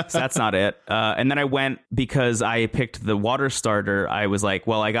 so that's not it. And then I went because I picked the water starter. I was like,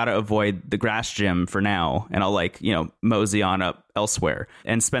 well, I got to avoid the grass gym for now, and I'll like mosey on up elsewhere,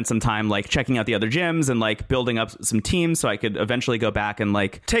 and spent some time like checking out the other gyms and like building up some teams so I could eventually go back and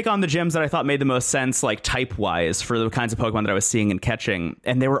like take on the gyms that I thought made the most sense, like type wise, for the kinds of Pokemon that I was seeing and catching.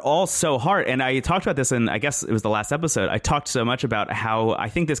 And they were all so hard. And I talked about this in, I guess it was the last episode. I talked so much about how I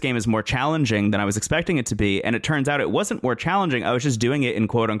think this game is more challenging than I was expecting it to be. And it turns out it wasn't more challenging. I was just doing it in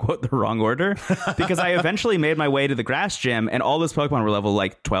quote unquote the wrong order, because I eventually made my way to the grass gym and all those Pokemon were level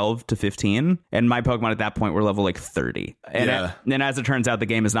like 12 to 15. And my Pokemon at that point were level like 30. And as it turns out, the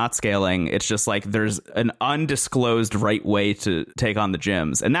game is not scaling. It's just like there's an undisclosed right way to take on the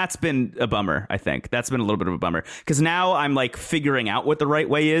gyms. And that's been a bummer, I think. That's been a little bit of a bummer, because now I'm like figuring out what the right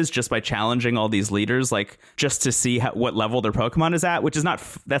way is just by challenging all these leaders, like just to see what level their Pokemon is at, which is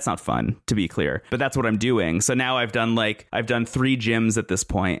that's not fun, to be clear. But that's what I'm doing. So now I've done 3 gyms at this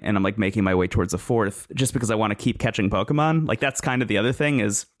point, and I'm like making my way towards a 4th just because I want to keep catching Pokemon. Like that's kind of the other thing,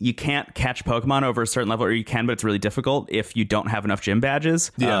 is you can't catch Pokemon over a certain level, or you can, but it's really difficult if you don't have enough gym badges.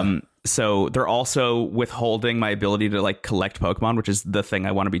 So they're also withholding my ability to like collect Pokemon, which is the thing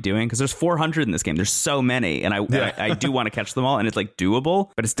I want to be doing, because there's 400 in this game. There's so many, and I do want to catch them all, and it's like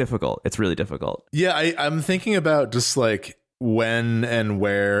doable, but it's difficult. It's really difficult. Yeah, I'm thinking about just like when and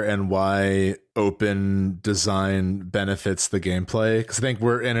where and why open design benefits the gameplay, because I think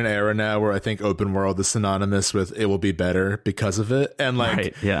we're in an era now where I think open world is synonymous with it will be better because of it. And like,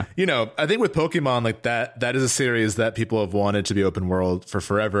 Right, yeah. you know, I think with Pokemon, like that is a series that people have wanted to be open world for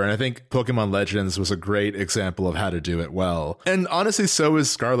forever. And I think Pokemon Legends was a great example of how to do it well. And honestly, so is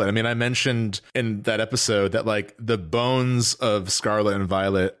Scarlet. I mean, I mentioned in that episode that like the bones of Scarlet and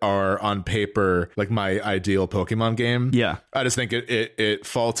Violet are on paper like my ideal Pokemon game. Yeah. I just think it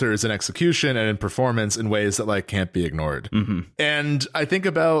falters in execution and in performance in ways that like can't be ignored. And I think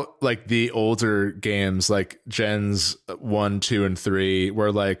about like the older games like Gens 1, 2, and 3,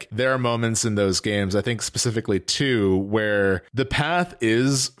 where like there are moments in those games, I think specifically 2, where the path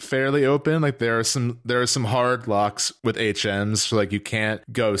is fairly open. Like there are some hard locks with HMs, so like you can't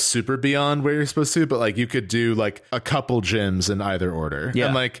go super beyond where you're supposed to, but like you could do like a couple gyms in either order. Yeah,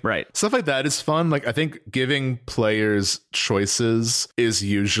 and like right. stuff like that is fun. Like I think giving players choices is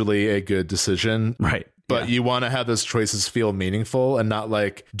usually a good decision. Right. But you want to have those choices feel meaningful and not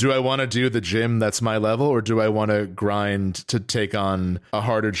like, do I want to do the gym that's my level, or do I want to grind to take on a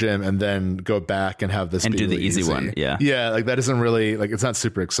harder gym and then go back and have this And be do the really easy one. Yeah. Yeah, like that isn't really like, it's not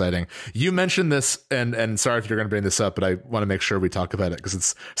super exciting. You mentioned this, and sorry if you're going to bring this up, but I want to make sure we talk about it because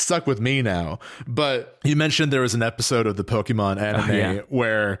it's stuck with me now. But you mentioned there was an episode of the Pokemon anime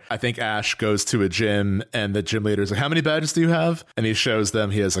where I think Ash goes to a gym and the gym leader's like, how many badges do you have? And he shows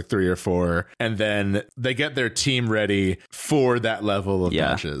them he has like 3 or 4, and then they get their team ready for that level of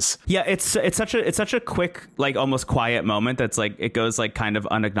matches. Yeah, it's such a quick, like almost quiet moment that's like it goes like kind of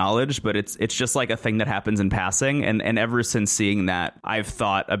unacknowledged, but it's just like a thing that happens in passing. And ever since seeing that, I've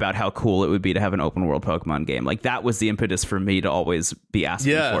thought about how cool it would be to have an open world Pokemon game. Like that was the impetus for me to always be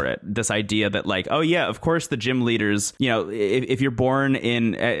asking for it. This idea that like, oh yeah, of course the gym leaders, you know, if you're born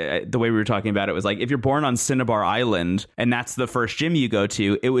in the way we were talking about it was like, if you're born on Cinnabar Island and that's the first gym you go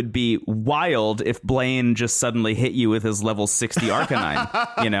to, it would be wild if Blaine just suddenly hit you with his level 60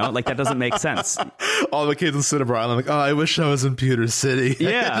 Arcanine. You know, like that doesn't make sense. All the kids in Cinnabar Island like, oh, I wish I was in Pewter City.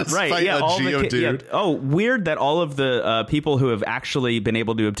 Yeah, right. Yeah, all the oh, weird that all of the people who have actually been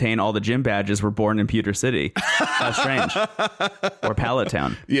able to obtain all the gym badges were born in Pewter City. Strange. Or Pallet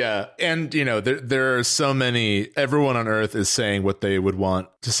Town. Yeah, and you know, there are so many. Everyone on Earth is saying what they would want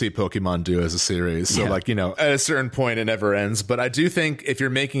to see Pokemon do as a series. So like, you know, at a certain point it never ends. But I do think if you're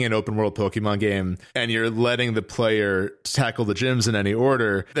making an open world Pokemon game and you're letting the player tackle the gyms in any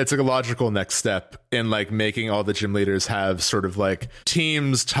order, that's like a logical next step in like making all the gym leaders have sort of like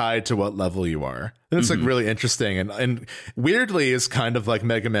teams tied to what level you are. And it's like really interesting and weirdly is kind of like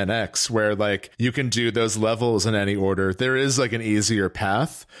Mega Man X, where like you can do those levels in any order. There is like an easier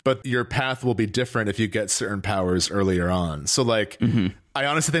path, but your path will be different if you get certain powers earlier on. So like I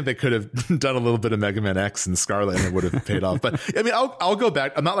honestly think they could have done a little bit of Mega Man X and Scarlet and it would have paid off. But I mean, I'll go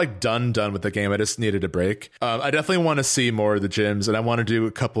back. I'm not like done with the game. I just needed a break. I definitely want to see more of the gyms and I want to do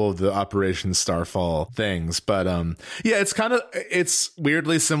a couple of the Operation Starfall things. But yeah, it's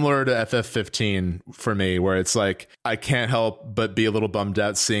weirdly similar to FF15 for me, where it's like I can't help but be a little bummed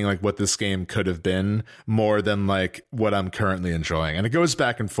out seeing like what this game could have been more than like what I'm currently enjoying. And it goes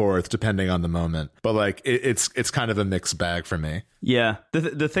back and forth depending on the moment. But like it's kind of a mixed bag for me. Yeah.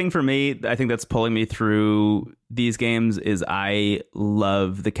 The thing for me, I think that's pulling me through these games is I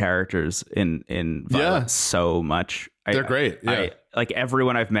love the characters in Violet so much. They're great. Yeah. Like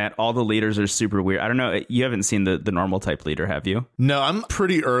everyone I've met, all the leaders are super weird. I don't know. You haven't seen the normal type leader, have you? No, I'm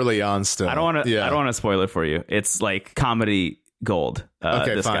pretty early on still. I don't want to spoil it for you. It's like comedy gold.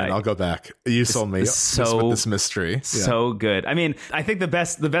 Okay, fine. Guy. I'll go back. You sold me so with this mystery. So good. I mean, I think the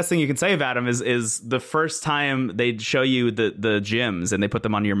best thing you can say about him is the first time they show you the gyms and they put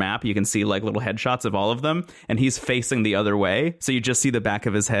them on your map, you can see like little headshots of all of them, and he's facing the other way, so you just see the back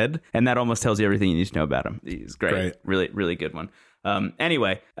of his head, and that almost tells you everything you need to know about him. He's great. Really, really good one.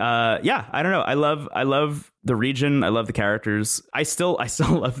 Anyway, yeah, I don't know. I love the region. I love the characters. I still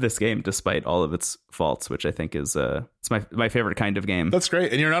love this game despite all of its faults, which I think is it's my favorite kind of game. That's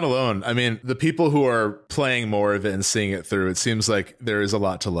great. And you're not alone. I mean, the people who are playing more of it and seeing it through, it seems like there is a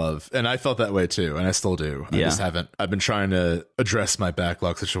lot to love. And I felt that way too, and I still do. I just haven't. I've been trying to address my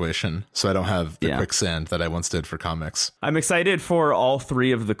backlog situation so I don't have the quicksand that I once did for comics. I'm excited for all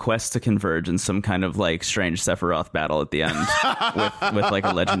 3 of the quests to converge in some kind of like strange Sephiroth battle at the end with like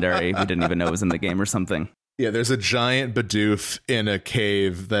a legendary we didn't even know was in the game or something. Yeah, there's a giant Bidoof in a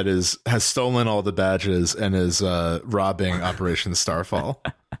cave that has stolen all the badges and is robbing Operation Starfall.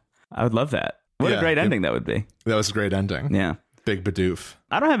 I would love that. What a great ending that would be. That was a great ending. Yeah. Big Bidoof.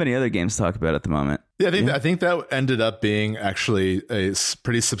 I don't have any other games to talk about at the moment. Yeah, I think that ended up being actually a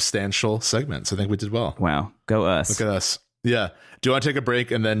pretty substantial segment. So I think we did well. Wow. Go us. Look at us. Yeah. Do you want to take a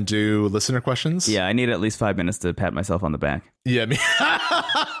break and then do listener questions? Yeah, I need at least 5 minutes to pat myself on the back. Yeah, me.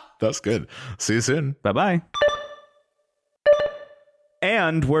 That's good. See you soon. Bye-bye.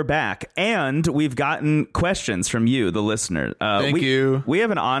 And we're back. And we've gotten questions from you, the listener. Thank you. We have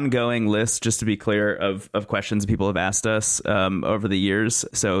an ongoing list, just to be clear, of questions people have asked us over the years.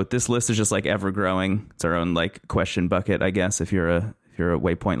 So this list is just like ever growing. It's our own like question bucket, I guess, if you're a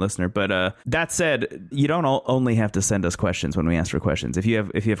Waypoint listener. But that said, you don't only have to send us questions when we ask for questions. If you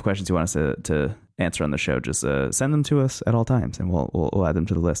have questions you want us to answer on the show, just send them to us at all times, and we'll add them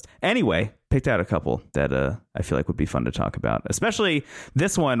to the list. Anyway, picked out a couple that I feel like would be fun to talk about, especially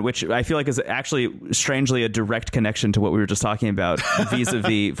this one, which I feel like is actually strangely a direct connection to what we were just talking about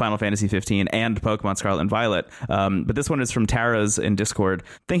vis-a-vis Final Fantasy 15 and Pokemon Scarlet and Violet. But this one is from Tara's in Discord.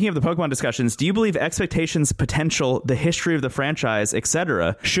 Thinking of the Pokemon discussions, do you believe expectations, potential, the history of the franchise,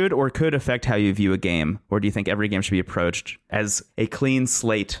 etc., should or could affect how you view a game? Or do you think every game should be approached as a clean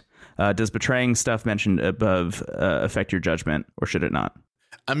slate? Does betraying stuff mentioned above affect your judgment, or should it not?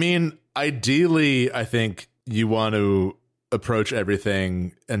 I mean, ideally, I think you want to approach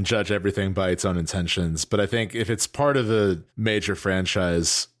everything and judge everything by its own intentions. But I think if it's part of a major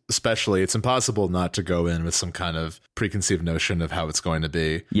franchise, especially, it's impossible not to go in with some kind of preconceived notion of how it's going to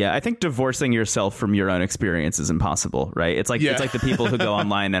be. Yeah, I think divorcing yourself from your own experience is impossible, right? It's like it's like the people who go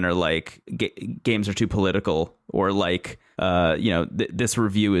online and are like, games are too political, or like, this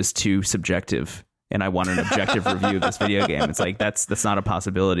review is too subjective, and I want an objective review of this video game. It's like, that's not a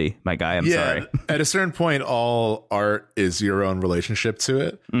possibility, my guy. I'm sorry. At a certain point, all art is your own relationship to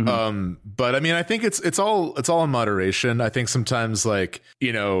it. Mm-hmm. But I mean, I think it's all in moderation. I think sometimes, like,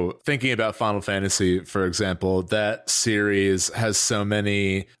 thinking about Final Fantasy, for example, that series has so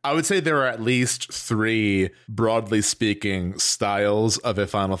many. I would say there are at least 3, broadly speaking, styles of a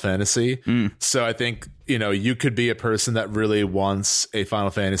Final Fantasy. So I think, you could be a person that really wants a Final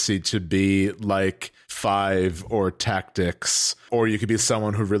Fantasy to be like 5 or Tactics, or you could be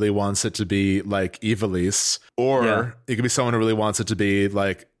someone who really wants it to be like Ivalice, or you could be someone who really wants it to be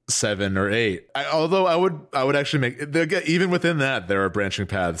like 7 or 8. Although I would actually make, even within that, there are branching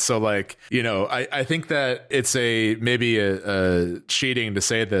paths. So like, I think that it's maybe a cheating to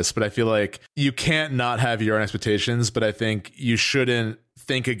say this, but I feel like you can't not have your own expectations, but I think you shouldn't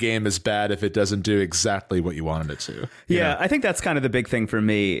think a game is bad if it doesn't do exactly what you wanted it to. Yeah, I think that's kind of the big thing for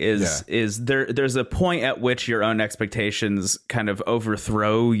me is there's a point at which your own expectations kind of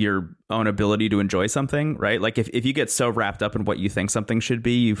overthrow your own ability to enjoy something, right? Like if you get so wrapped up in what you think something should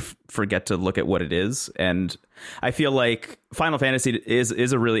be, you forget to look at what it is. And I feel like Final Fantasy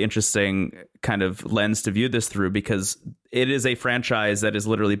is a really interesting kind of lens to view this through, because it is a franchise that is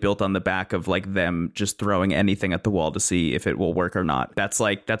literally built on the back of like them just throwing anything at the wall to see if it will work or not. That's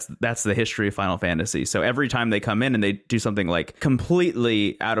the history of Final Fantasy. So every time they come in and they do something like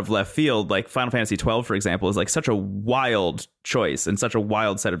completely out of left field, like Final Fantasy 12, for example, is like such a wild choice and such a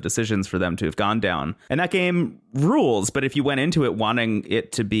wild set of decisions for them to have gone down. And that game rules, but if you went into it wanting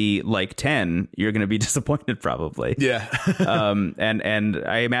it to be like 10, you're going to be disappointed probably. Yeah. And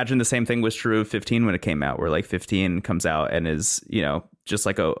I imagine the same thing was true of 15 when it came out, where like 15 comes out and is, just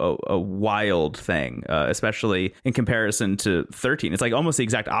like a wild thing, especially in comparison to 13. It's like almost the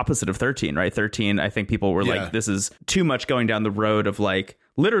exact opposite of 13, right? 13, I think people were like, this is too much going down the road of like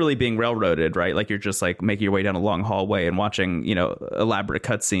literally being railroaded, right? Like you're just like making your way down a long hallway and watching, elaborate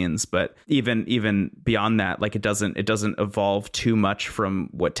cutscenes. But even beyond that, like it doesn't evolve too much from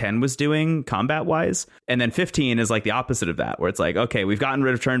what 10 was doing combat wise. And then 15 is like the opposite of that, where it's like, okay, we've gotten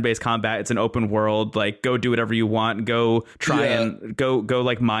rid of turn-based combat. It's an open world, like go do whatever you want, go try and go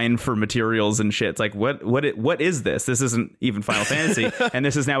like mine for materials and shit. It's like, what is this? This isn't even Final Fantasy. And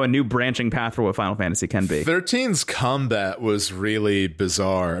this is now a new branching path for what Final Fantasy can be. 13's combat was really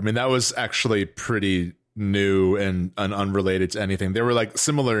bizarre. I mean, that was actually pretty new and unrelated to anything. They were like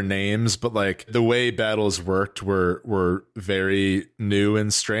similar names, but like the way battles worked were very new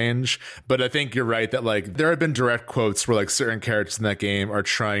and strange. But I think you're right that like there have been direct quotes where like certain characters in that game are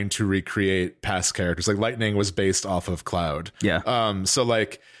trying to recreate past characters. Like Lightning was based off of Cloud. Yeah. So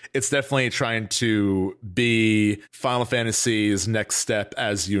like it's definitely trying to be Final Fantasy's next step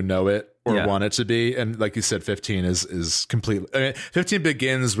as you know it, or want it to be. And like you said, 15 is completely, 15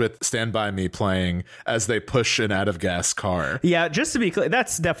 begins with Stand By Me playing as they push an out of gas car. Yeah, just to be clear,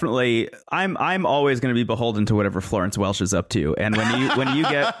 that's definitely, I'm always going to be beholden to whatever Florence Welch is up to. And when you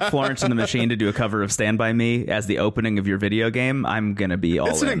get Florence and the Machine to do a cover of Stand By Me as the opening of your video game, I'm going to be all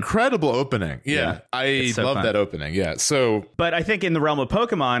It's an incredible opening. Yeah. I love that opening. Yeah. So, but I think in the realm of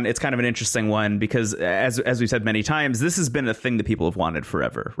Pokemon, it's kind of an interesting one because as we've said many times, this has been a thing that people have wanted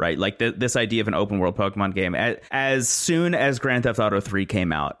forever, right? Like this idea of an open world Pokemon game. As soon as Grand Theft Auto 3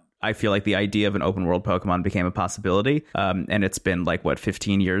 came out, I feel like the idea of an open world Pokemon became a possibility. And it's been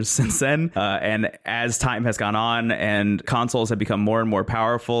 15 years since then. And as time has gone on and consoles have become more and more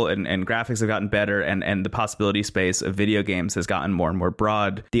powerful and graphics have gotten better and the possibility space of video games has gotten more and more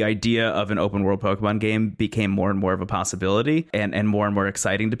broad, the idea of an open world Pokemon game became more and more of a possibility and more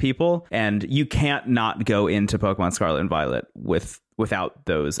exciting to people. And you can't not go into Pokemon Scarlet and Violet without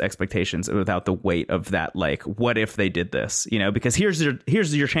those expectations, without the weight of that, what if they did this, because here's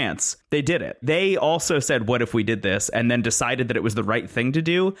your chance. They did it. They also said, what if we did this, and then decided that it was the right thing to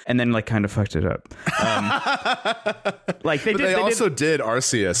do, and then kind of fucked it up. They also did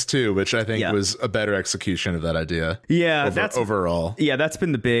Arceus too, which I think was a better execution of that idea. Yeah, that's overall. Yeah, that's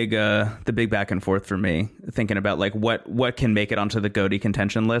been the big back and forth for me, thinking about what can make it onto the GOTY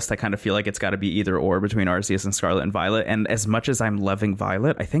contention list. I kind of feel like it's got to be either or between Arceus and Scarlet and Violet. And as much as I'm loving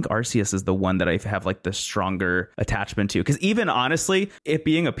Violet, I think Arceus is the one that I have the stronger attachment to, because even honestly, it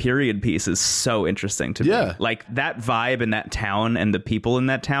being a period piece is so interesting to me. That vibe in that town and the people in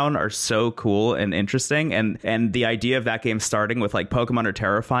that town are so cool and interesting, and the idea of that game starting with Pokemon are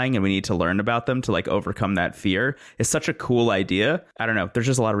terrifying and we need to learn about them to overcome that fear is such a cool idea. I don't know, there's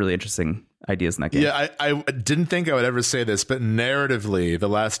just a lot of really interesting ideas in that game. Yeah, I didn't think I would ever say this, but narratively, the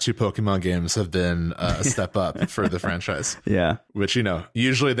last two Pokemon games have been a step up for the franchise. Yeah. Which,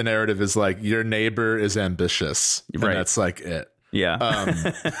 usually the narrative is your neighbor is ambitious. And that's it. Yeah.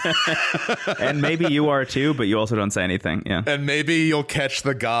 And maybe you are too, but you also don't say anything. Yeah. And maybe you'll catch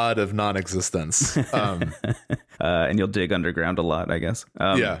the god of non-existence. And you'll dig underground a lot, I guess.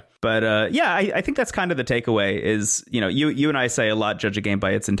 But I think that's kind of the takeaway is, you and I say a lot, judge a game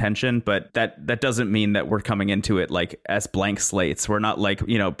by its intention, but that doesn't mean that we're coming into it as blank slates. We're not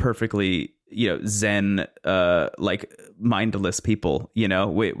perfectly zen mindless people.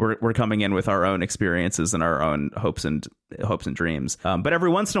 We're coming in with our own experiences and our own hopes and dreams, but every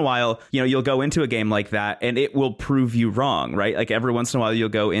once in a while you'll go into a game like that and it will prove you wrong, right? Every once in a while you'll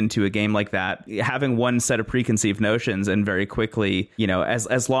go into a game like that having one set of preconceived notions, and very quickly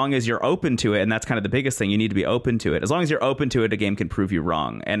as long as you're open to it, and that's kind of the biggest thing, you need to be open to it. As long as you're open to it, a game can prove you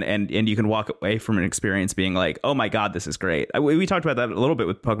wrong, and you can walk away from an experience being oh my god, this is great. We talked about that a little bit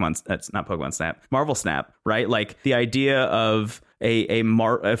with Marvel Snap, right? The idea of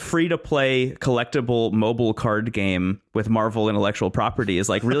a free-to-play collectible mobile card game with Marvel intellectual property is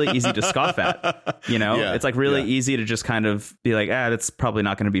really easy to scoff at. It's really easy to just kind of be that's probably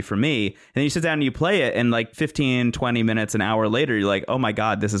not going to be for me. And then you sit down and you play it, and 15, 20 minutes, an hour later, you're oh my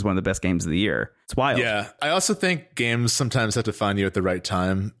god, this is one of the best games of the year. It's wild. Yeah, I also think games sometimes have to find you at the right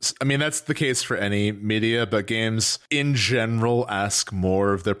time. I mean, that's the case for any media, but games in general ask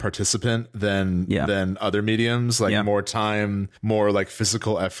more of their participant than other mediums, more time, more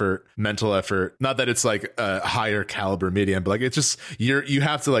physical effort, mental effort. Not that it's a higher caliber medium, but it's just you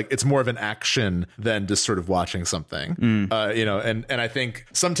have to it's more of an action than just sort of watching something. And I think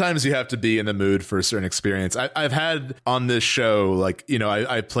sometimes you have to be in the mood for a certain experience. I've had on this show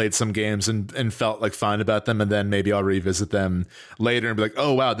I played some games and felt fine about them, and then maybe I'll revisit them later and be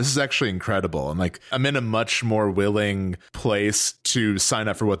oh wow, this is actually incredible, and I'm in a much more willing place to sign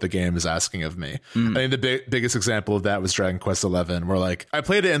up for what the game is asking of me. I think the biggest example of that was Dragon Quest 11, where I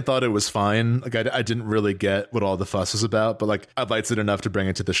played it and thought it was fine. I didn't really get what all the fuss was about, but I liked it enough to bring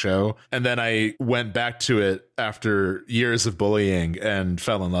it to the show, and then I went back to it after years of bullying and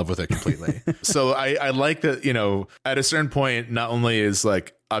fell in love with it completely. So I like that, at a certain point, not only is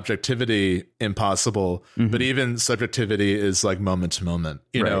objectivity impossible, but even subjectivity is moment to moment,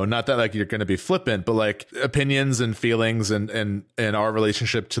 not that you're going to be flippant, but opinions and feelings and our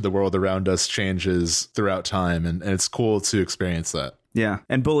relationship to the world around us changes throughout time. And it's cool to experience that. Yeah.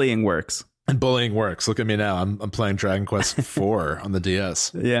 And bullying works. Look at me now. I'm playing Dragon Quest 4 on the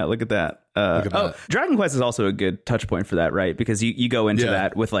DS. Yeah, look at that. Dragon Quest is also a good touch point for that, right? Because you go into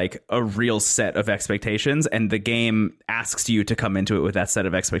that with a real set of expectations, and the game asks you to come into it with that set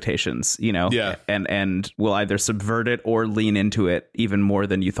of expectations, and will either subvert it or lean into it even more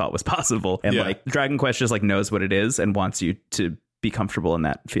than you thought was possible. And Dragon Quest just knows what it is and wants you to be comfortable in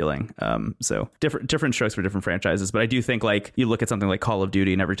that feeling. So different strokes for different franchises. But I do think you look at something like Call of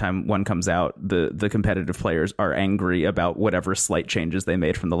Duty, and every time one comes out, the competitive players are angry about whatever slight changes they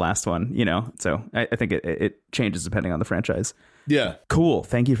made from the last one, So I think it changes depending on the franchise. Yeah. Cool.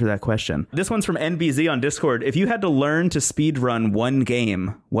 Thank you for that question. This one's from NBZ on Discord. If you had to learn to speedrun one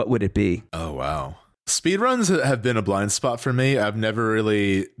game, what would it be? Oh, wow. Speedruns have been a blind spot for me. I've never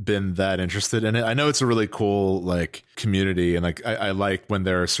really been that interested in it. I know it's a really cool like community, and like I like when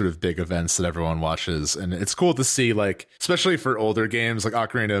there are sort of big events that everyone watches, and it's cool to see, like, especially for older games like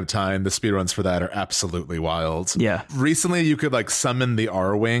Ocarina of Time, the speedruns for that are absolutely wild. Yeah. Recently you could like summon the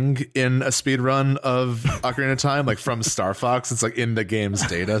R-Wing in a speedrun of Ocarina of Time, like from Star Fox. It's like in the game's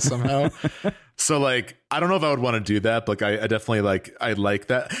data somehow. So like, I don't know if I would want to do that, but like I definitely I like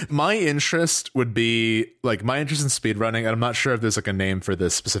that. My interest would be like my interest in speedrunning, and I'm not sure if there's like a name for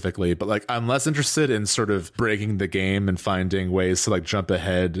this specifically, but like I'm less interested in sort of breaking the game and finding ways to like jump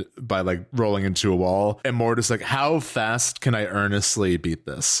ahead by like rolling into a wall, and more just like how fast can I earnestly beat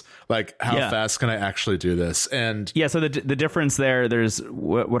this? Like how fast can I actually do this? And yeah, so the difference there's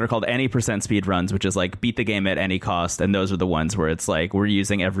what are called any percent speed runs, which is like beat the game at any cost, and those are the ones where it's like we're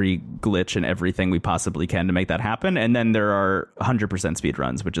using every glitch and everything we possibly can to make that happen. And then there are 100% speed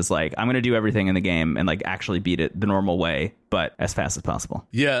runs, which is like I'm going to do everything in the game and like actually beat it the normal way, but as fast as possible.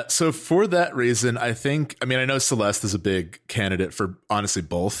 Yeah, so for that reason, I know Celeste is a big candidate for honestly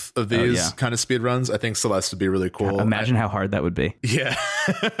both of these kind of speed runs. I think Celeste would be really cool. Imagine how hard that would be. Yeah.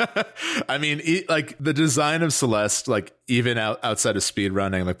 I mean, like the design of Celeste, like even outside of speed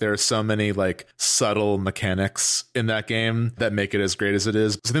running, like there are so many like subtle mechanics in that game that make it as great as it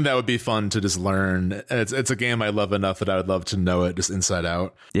is. So I think that would be fun to just learn. And it's a game I love enough that I would love to know it just inside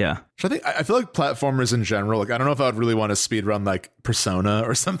out. Yeah. So I feel like platformers in general, like I don't know if I would really want to speed run like Persona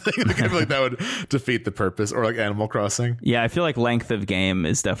or something. Like, I feel like that would defeat the purpose, or like Animal Crossing. Yeah, I feel like length of game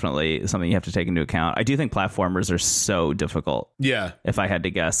is definitely something you have to take into account. I do think platformers are so difficult. Yeah. If I had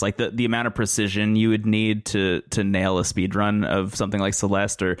to guess, like the amount of precision you would need to nail a speed run of something like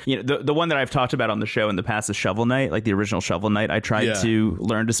Celeste, or the one that I've talked about on the show in the past is Shovel Knight, like the original Shovel Knight. I tried to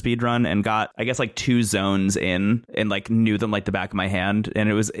learn to speed run and got, I guess, like 2 zones in and like knew them like the back of my hand. And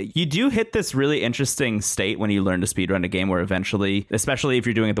it was, you do hit this really interesting state when you learn to speed run a game where eventually, especially if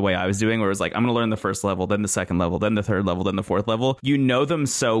you're doing it the way I was doing, where it's like, I'm going to learn the first level, then the second level, then the third level, then the fourth level. You know them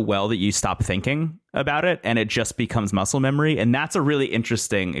so well that you stop thinking about it and it just becomes muscle memory. And that's a really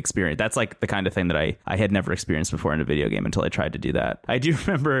interesting experience. That's like the kind of thing that I had never experienced before in a video game until I tried to do that. I do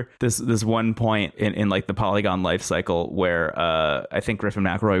remember this one point in like the Polygon life cycle where I think Griffin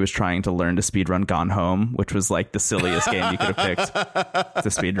McElroy was trying to learn to speedrun Gone Home, which was like the silliest game you could have picked to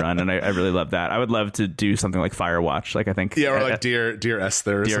speedrun. And I really love that. I would love to do something like Firewatch. Like I think or like Dear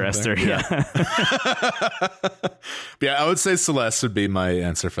Esther. Dear Esther. Yeah. Yeah, I would say Celeste would be my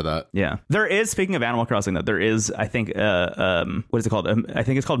answer for that. Yeah. There is, speaking of Animal Crossing, though, there is, I think, what is it called? I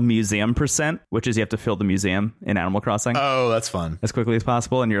think it's called Museum Percent, which is you have to fill the museum in Animal Crossing. Oh, that's fun. As quickly as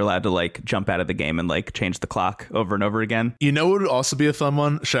possible. And you're allowed to like jump out of the game and like change the clock over and over again. You know what would also be a fun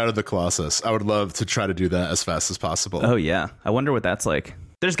one? Shadow of the Colossus. I would love to try to do that as fast as possible. Oh, yeah. I wonder what that's like.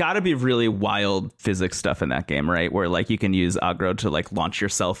 There's got to be really wild physics stuff in that game, right? Where like you can use aggro to like launch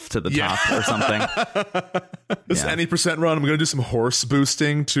yourself to the top or something. This any percent run, I'm going to do some horse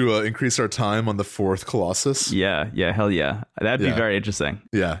boosting to increase our time on the 4th Colossus. Yeah, hell yeah. That'd be very interesting.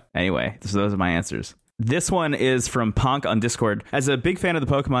 Yeah. Anyway, so those are my answers. This one is from Ponk on Discord. As a big fan of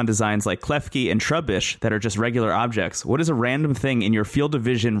the Pokemon designs like Klefki and Trubbish that are just regular objects, what is a random thing in your field of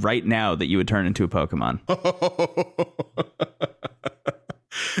vision right now that you would turn into a Pokemon?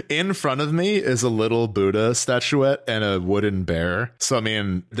 In front of me is a little Buddha statuette and a wooden bear. So, I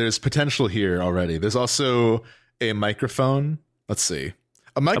mean, there's potential here already. There's also a microphone. Let's see.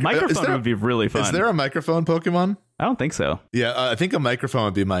 A microphone would be really fun. Is there a microphone Pokemon? I don't think so. Yeah, I think a microphone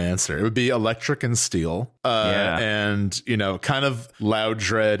would be my answer. It would be electric and steel, and kind of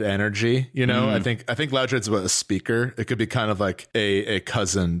Loudred energy. I think Loudred's a speaker. It could be kind of like a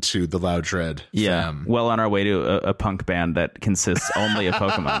cousin to the Loudred. Yeah, fam. Well on our way to a punk band that consists only of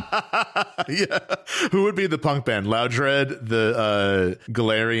Pokemon. Yeah, who would be the punk band? Loudred, the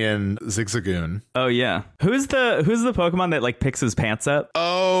Galarian Zigzagoon. Oh yeah, who's the Pokemon that like picks his pants up?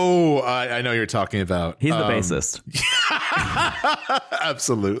 Oh, I know who you're talking about. He's the bassist.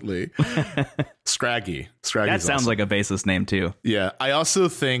 Absolutely. Scraggy. That sounds like a bassist name too. Yeah. I also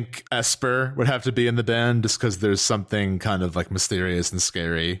think Esper would have to be in the band just because there's something kind of like mysterious and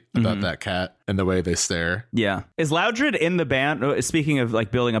scary about that cat and the way they stare. Yeah. Is Loudred in the band? Speaking of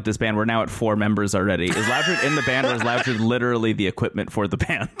like building up this band, we're now at 4 members already. Is Loudred in the band, or is Loudred literally the equipment for the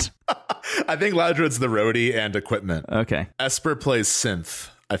band? I think Loudred's the roadie and equipment. Okay. Esper plays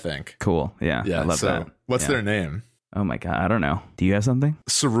synth, I think. Cool. Yeah. I love that. What's their name? Oh my God, I don't know. Do you have something?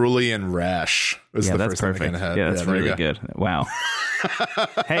 Cerulean Rash was the first perfect. thing I had. Yeah, that's really good. Wow.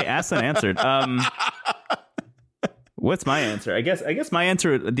 Hey, asked and answered. What's my answer? I guess my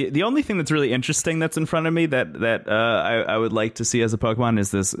answer, the only thing that's really interesting that's in front of me that I would like to see as a Pokemon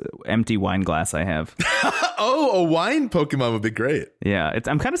is this empty wine glass I have. Oh, a wine Pokemon would be great. Yeah,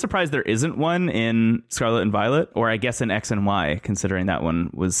 I'm kind of surprised there isn't one in Scarlet and Violet, or I guess in X and Y, considering that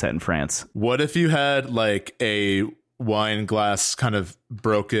one was set in France. What if you had like a wine glass kind of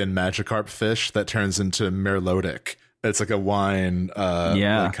broken Magikarp fish that turns into Merlodic? It's like a wine,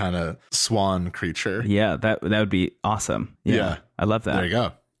 like kind of swan creature. Yeah, that would be awesome. Yeah, I love that. There you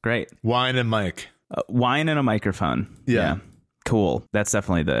go. Great. Wine and Mike. Wine and a microphone. Yeah. Cool. That's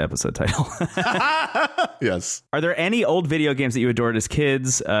definitely the episode title. Yes. Are there any old video games that you adored as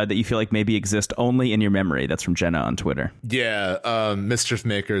kids that you feel like maybe exist only in your memory? That's from Jenna on Twitter. Yeah. Mischief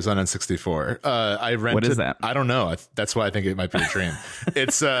Makers on N64. I rented. What is that? I don't know. That's why I think it might be a dream.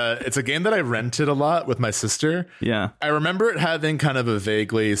 It's a game that I rented a lot with my sister. Yeah. I remember it having kind of a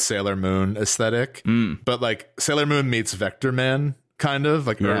vaguely Sailor Moon aesthetic, but like Sailor Moon meets Vector Man. Kind of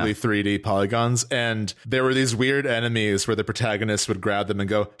like early 3D polygons, and there were these weird enemies where the protagonist would grab them and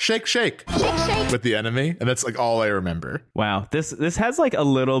go shake, shake, shake, shake with the enemy, and that's like all I remember. Wow, this has like a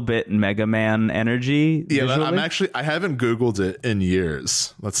little bit Mega Man energy. Yeah, visually. I haven't Googled it in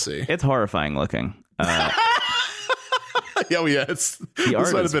years. Let's see. It's horrifying looking. Yeah, the art this might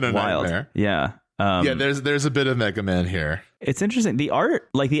have is been a wild. nightmare. Yeah. There's a bit of Mega Man here. It's interesting. The art,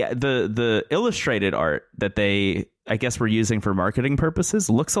 like the illustrated art that they, I guess, were using for marketing purposes,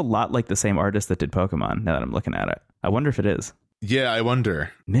 looks a lot like the same artist that did Pokemon. Now that I'm looking at it, I wonder if it is. Yeah, I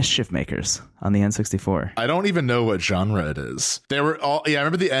wonder. Mischief Makers on the N64. I don't even know what genre it is. They were all. Yeah, I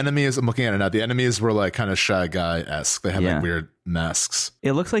remember the enemies. I'm looking at it now. The enemies were like kind of Shy Guy-esque. They had like weird masks.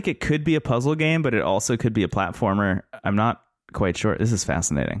 It looks like it could be a puzzle game, but it also could be a platformer. I'm not quite sure. This is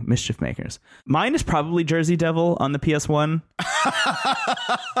fascinating. Mischief Makers. Mine is probably Jersey Devil on the PS1.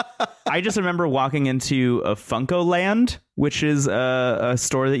 I just remember walking into a Funko Land, which is a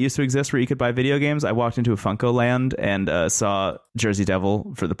store that used to exist where you could buy video games. I walked into a Funko Land and saw Jersey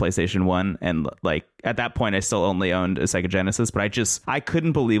Devil for the PlayStation 1. And like at that point, I still only owned a Sega Genesis, but I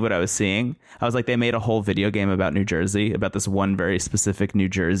couldn't believe what I was seeing. I was like, they made a whole video game about New Jersey, about this one very specific New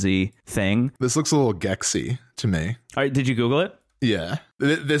Jersey thing. This looks a little Gexy to me. All right, did you Google it? Yeah.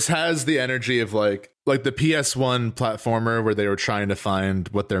 This has the energy of like the PS1 platformer where they were trying to find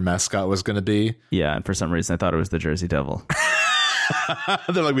what their mascot was going to be. Yeah, and for some reason I thought it was the Jersey Devil.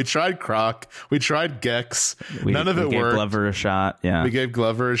 They're like, we tried Croc, we tried Gex, none of it worked. We gave Glover a shot. Yeah, we gave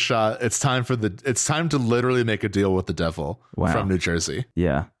Glover a shot. It's time to literally make a deal with the devil from New Jersey.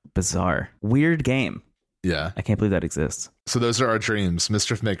 Yeah, bizarre, weird game. Yeah, I can't believe that exists. So those are our dreams: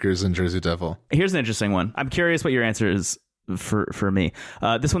 Mischief Makers and Jersey Devil. Here's an interesting one. I'm curious what your answer is. For me,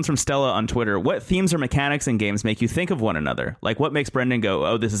 this one's from Stella on Twitter. What themes or mechanics in games make you think of one another? Like, what makes Brendan go,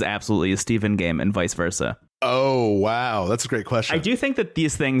 "Oh, this is absolutely a Steven game," and vice versa? Oh, wow, that's a great question. I do think that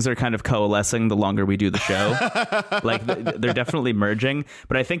these things are kind of coalescing the longer we do the show. Like, they're definitely merging.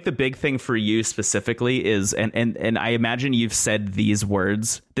 But I think the big thing for you specifically is, and I imagine you've said these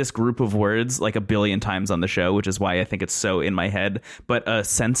words, this group of words, like a billion times on the show, which is why I think it's so in my head. But a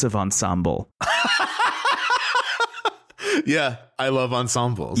sense of ensemble. Yeah, I love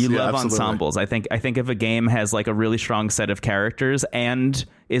ensembles. You love ensembles. I think if a game has like a really strong set of characters and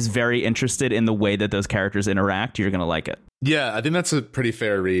is very interested in the way that those characters interact, you're going to like it. Yeah, I think that's a pretty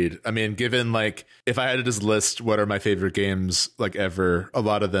fair read. I mean, given like if I had to just list what are my favorite games like ever, a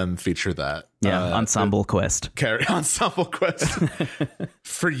lot of them feature that. Yeah, Ensemble Quest. Ensemble Quest.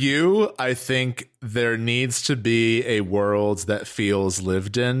 For you, I think there needs to be a world that feels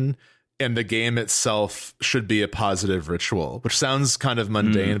lived in. And the game itself should be a positive ritual, which sounds kind of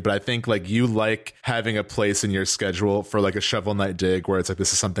mundane, but I think like you like having a place in your schedule for like a Shovel Knight dig where it's like,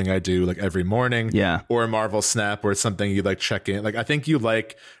 this is something I do like every morning. Yeah. Or a Marvel Snap where it's something you like check in. Like, I think you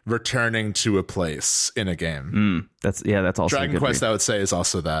like returning to a place in a game. That's also Dragon Quest, I would say, is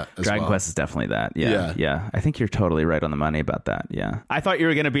also that as Dragon well. Quest is definitely that. Yeah. I think you're totally right on the money about that. Yeah. I thought you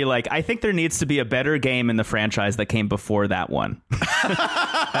were going to be like, I think there needs to be a better game in the franchise that came before that one.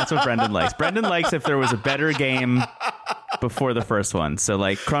 That's what Brendan likes. Brendan likes if there was a better game before the first one. So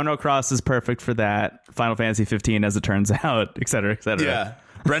like Chrono Cross is perfect for that. Final Fantasy 15, as it turns out, et cetera, et cetera. Yeah.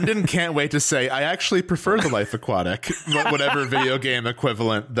 Brendan can't wait to say, I actually prefer the Life Aquatic, whatever video game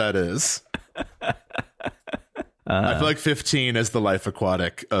equivalent that is. I feel like 15 is the Life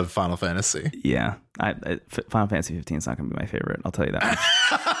Aquatic of Final Fantasy. Yeah. Final Fantasy 15 is not going to be my favorite. I'll tell you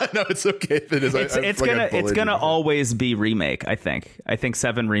that. No, it's okay if it is. It's gonna always be remake. I think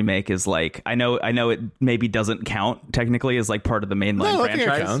 7 remake is like, I know it maybe doesn't count technically as like part of the mainline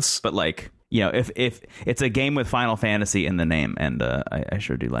franchise, it counts. but like you know, if it's a game with Final Fantasy in the name, and I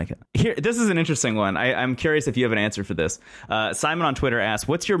sure do like it. Here, this is an interesting one. I'm curious if you have an answer for this. Simon on Twitter asks,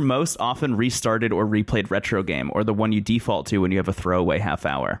 what's your most often restarted or replayed retro game, or the one you default to when you have a throwaway half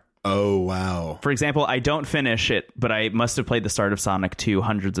hour? Oh, wow. For example, I don't finish it, but I must have played the start of Sonic 2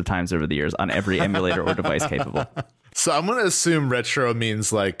 hundreds of times over the years on every emulator or device capable. So I'm going to assume retro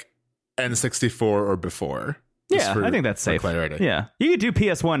means like N64 or before. Yeah, I think that's safe. Clarity. Yeah. You could do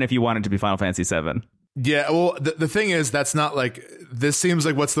PS1 if you wanted to be Final Fantasy 7. Yeah, well, the thing is, that's not like, this seems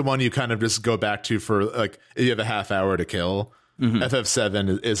like what's the one you kind of just go back to for like, if you have a half hour to kill. Mm-hmm.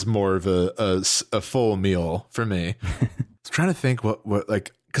 FF7 is more of a full meal for me. I was trying to think what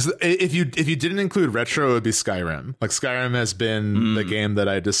like, because if you didn't include retro, it would be Skyrim. Like Skyrim has been the game that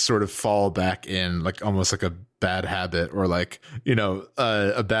I just sort of fall back in, like almost like a bad habit or like, you know,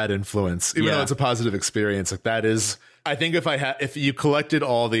 a bad influence, even though it's a positive experience. Like that is, I think if you collected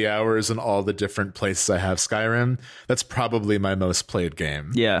all the hours and all the different places I have Skyrim, that's probably my most played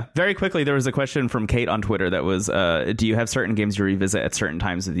game. Yeah. Very quickly, there was a question from Kate on Twitter that was, do you have certain games you revisit at certain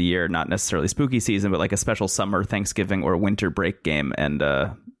times of the year? Not necessarily spooky season, but like a special summer, Thanksgiving, or winter break game. And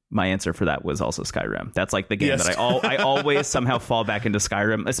my answer for that was also Skyrim. That's like the game that I always somehow fall back into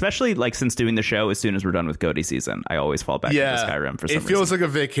Skyrim, especially like since doing the show. As soon as we're done with GOTY season, I always fall back into Skyrim for some reason. It feels like a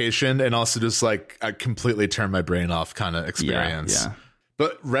vacation and also just like a completely turn my brain off kind of experience. Yeah.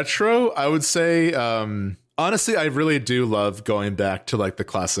 But retro, I would say, honestly, I really do love going back to like the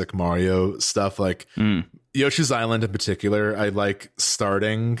classic Mario stuff, like Yoshi's Island in particular. I like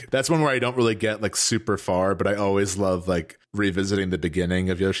starting. That's one where I don't really get like super far, but I always love like revisiting the beginning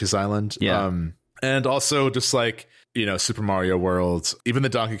of Yoshi's Island. Yeah. And also just like, you know, Super Mario World, even the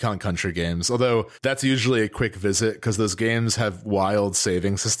Donkey Kong Country games, although that's usually a quick visit because those games have wild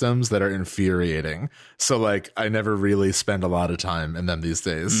saving systems that are infuriating. So like I never really spend a lot of time in them these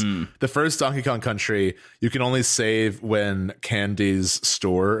days. The first Donkey Kong Country, you can only save when Candy's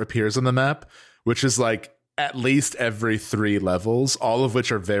store appears on the map, which is like at least every 3 levels, all of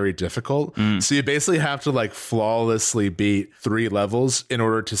which are very difficult. So you basically have to like flawlessly beat 3 levels in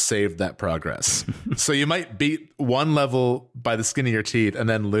order to save that progress. So you might beat one level by the skin of your teeth and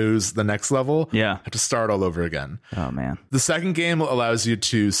then lose the next level. Yeah. Have to start all over again. Oh, man. The second game allows you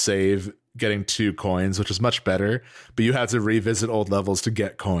to save getting 2 coins, which is much better, but you have to revisit old levels to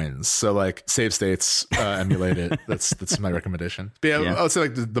get coins. So like save states, emulate it. That's my recommendation. But yeah, I would say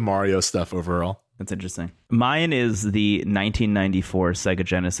like the Mario stuff overall. That's interesting. Mine is the 1994 Sega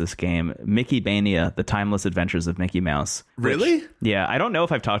Genesis game, Mickey Mania, The Timeless Adventures of Mickey Mouse. Really? Yeah, I don't know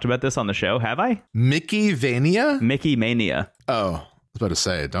if I've talked about this on the show. Have I? Mickey Vania? Mickey Mania. Oh, I was about to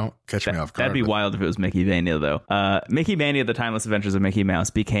say, don't catch me off guard. That'd be wild if it was Mickey Mania, though. Mickey Mania, The Timeless Adventures of Mickey Mouse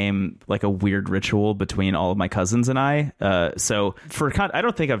became like a weird ritual between all of my cousins and I. So I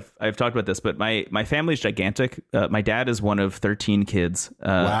don't think I've talked about this, but my family's gigantic. My dad is one of 13 kids.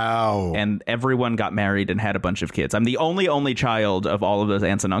 Wow. And everyone got married and had a bunch of kids. I'm the only child of all of those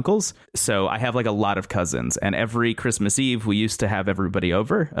aunts and uncles. So I have like a lot of cousins. And every Christmas Eve, we used to have everybody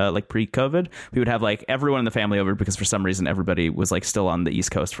over, like pre-COVID. We would have like everyone in the family over because for some reason everybody was like still on the East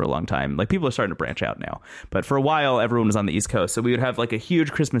Coast for a long time. Like people are starting to branch out now, but for a while everyone was on the East Coast. So we would have like a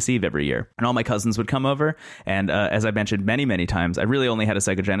huge Christmas Eve every year and all my cousins would come over. And as I mentioned many times, I really only had a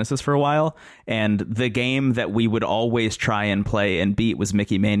Sega Genesis for a while. And the game that we would always try and play and beat was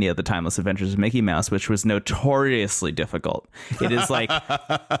Mickey Mania, The Timeless Adventures of Mickey Mouse, which was notoriously difficult. It is like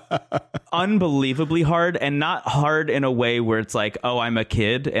unbelievably hard, and not hard in a way where it's like, oh, I'm a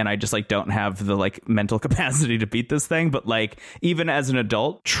kid and I just like don't have the like mental capacity to beat this thing. But like even as an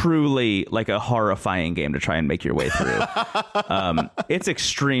adult, truly like a horrifying game to try and make your way through. It's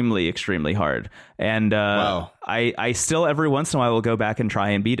extremely hard. And wow. I still every once in a while will go back and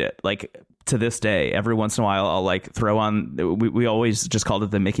try and beat it. Like to this day, every once in a while I'll like throw on, we always just called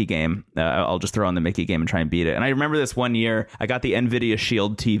it the Mickey game. I'll just throw on the Mickey game and try and beat it. And I remember this one year I got the NVIDIA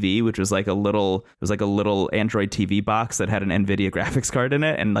Shield TV, which was like a little Android TV box that had an NVIDIA graphics card in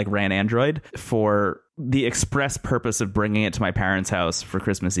it and like ran Android, for the express purpose of bringing it to my parents' house for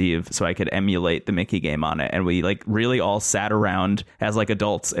Christmas Eve so I could emulate the Mickey game on it. And we like really all sat around as like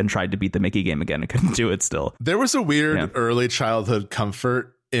adults and tried to beat the Mickey game again and couldn't do it still. There was a weird early childhood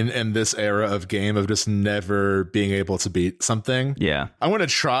comfort in this era of game of just never being able to beat something. Yeah. I'm going to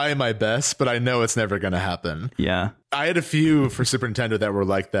try my best, but I know it's never going to happen. Yeah. I had a few for Super Nintendo that were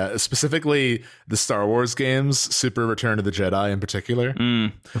like that, specifically the Star Wars games, Super Return of the Jedi in particular.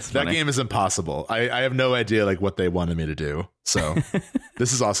 That game is impossible. I have no idea like what they wanted me to do. So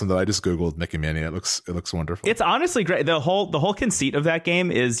this is awesome though. I just Googled Mickey Mania. It looks wonderful. It's honestly great. The whole conceit of that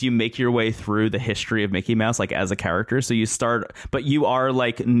game is you make your way through the history of Mickey Mouse like as a character. So you start, but you are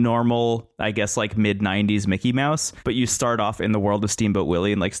like normal, I guess like mid 90s Mickey Mouse, but you start off in the world of Steamboat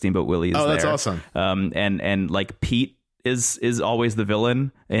Willie, and like Steamboat Willie is that's there. awesome. And like Pete is always the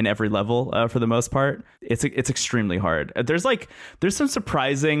villain in every level for the most part. It's extremely hard. There's some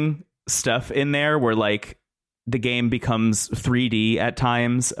surprising stuff in there where like the game becomes 3D at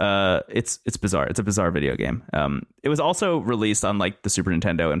times. It's bizarre. It's a bizarre video game. It was also released on like the Super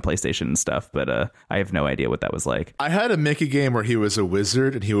Nintendo and PlayStation and stuff, but I have no idea what that was like. I had a Mickey game where he was a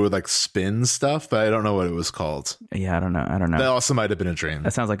wizard and he would like spin stuff, but I don't know what it was called. Yeah, I don't know. That also might have been a dream.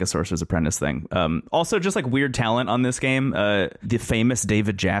 That sounds like a Sorcerer's Apprentice thing. Also, just like weird talent on this game. The famous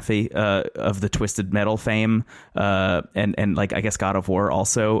David Jaffe of the Twisted Metal fame, and like I guess God of War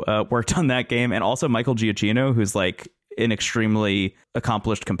also worked on that game, and also Michael Giacchino, who's like an extremely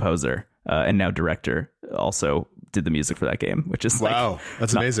accomplished composer and now director, also did the music for that game, which is wow,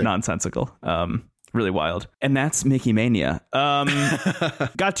 that's amazing, nonsensical. Really wild. And that's Mickey Mania.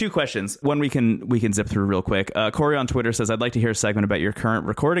 Got two questions. One we can zip through real quick. Corey on Twitter says, I'd like to hear a segment about your current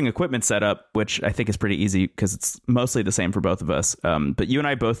recording equipment setup, which I think is pretty easy because it's mostly the same for both of us. But you and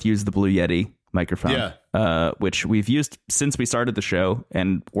I both use the Blue Yeti microphone, which we've used since we started the show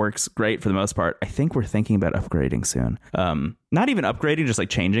and works great for the most part. I think we're thinking about upgrading soon. Not even upgrading, just like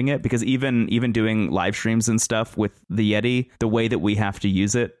changing it, because even doing live streams and stuff with the Yeti, the way that we have to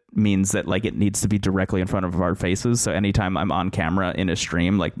use it means that like it needs to be directly in front of our faces. So anytime I'm on camera in a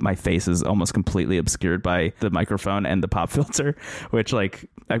stream, like my face is almost completely obscured by the microphone and the pop filter, which like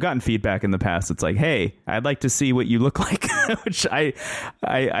I've gotten feedback in the past. It's like, hey, I'd like to see what you look like, which I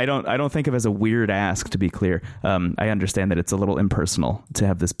don't think of as a weird ask, to be clear. I understand that it's a little impersonal to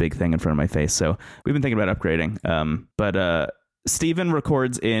have this big thing in front of my face. So we've been thinking about upgrading. But Steven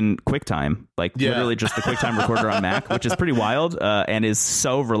records in QuickTime, like literally just the QuickTime recorder on Mac, which is pretty wild and is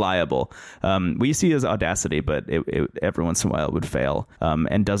so reliable. We used to use Audacity, but it every once in a while it would fail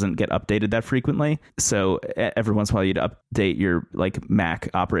and doesn't get updated that frequently. So every once in a while you'd update your like Mac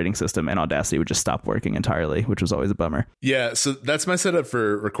operating system and Audacity would just stop working entirely, which was always a bummer. Yeah, so that's my setup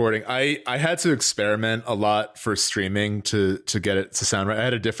for recording. I had to experiment a lot for streaming to get it to sound right. I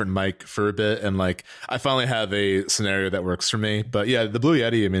had a different mic for a bit, and like I finally have a scenario that works for me. But yeah, the Blue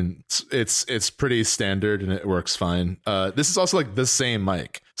Yeti, I mean, it's pretty standard and it works fine. This is also like the same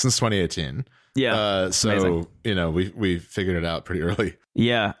mic since 2018. Yeah. So amazing. You know, we figured it out pretty early.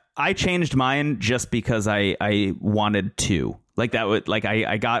 Yeah. I changed mine just because I wanted to. Like that would like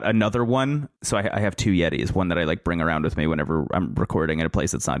I got another one. So I have two Yetis, one that I like bring around with me whenever I'm recording at a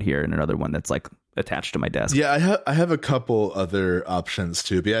place that's not here, and another one that's like attached to my desk. Yeah, I have a couple other options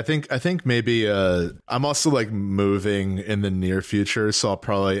too. But yeah, I think maybe I'm also like moving in the near future, so I'll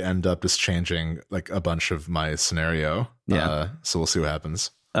probably end up just changing like a bunch of my scenario. Yeah. So we'll see what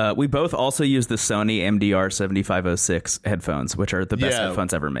happens. We both also use the Sony MDR 7506 headphones, which are the best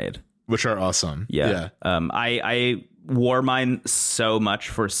headphones ever made. Which are awesome. Yeah. I wore mine so much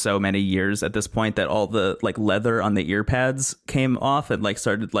for so many years at this point that all the like leather on the ear pads came off and like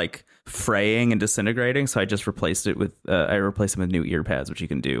started like fraying and disintegrating. So I just replaced it with new ear pads, which you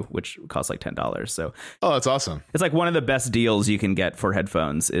can do, which cost like $10. So that's awesome. It's like one of the best deals you can get for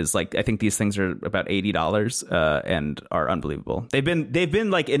headphones is like, I think these things are about $80 and are unbelievable. They've been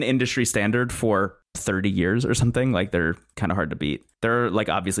like an industry standard for 30 years or something. Like they're kind of hard to beat. There are like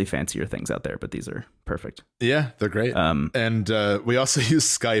obviously fancier things out there, but these are perfect. Yeah, they're great. And we also use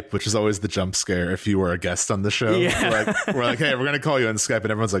Skype, which is always the jump scare if you were a guest on the show. Yeah. We're like, hey, we're going to call you on Skype.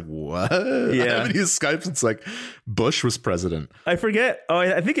 And everyone's like, what? Yeah. I haven't used Skype since like Bush was president. I forget. Oh,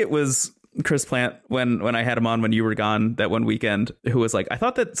 I think it was Chris Plant when I had him on when you were gone that one weekend, who was like, I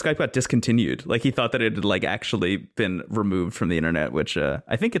thought that Skype got discontinued. Like he thought that it had like actually been removed from the internet, which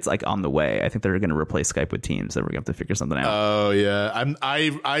I think it's like on the way. I think they're going to replace Skype with Teams. That we're going to have to figure something out. Oh yeah,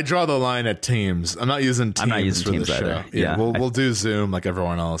 I draw the line at Teams. I'm not using Teams for the show. Either. Yeah, we'll do Zoom like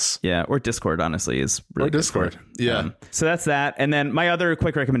everyone else. Yeah, or Discord honestly is really or Discord. Yeah. So that's that. And then my other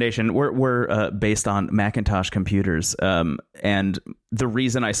quick recommendation, we're based on Macintosh computers, and the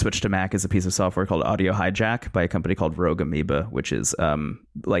reason I switched to Mac is a piece of software called Audio Hijack by a company called Rogue Amoeba, which is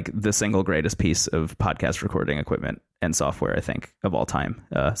like the single greatest piece of podcast recording equipment and software, I think, of all time.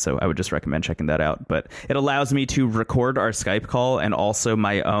 So I would just recommend checking that out. But it allows me to record our Skype call and also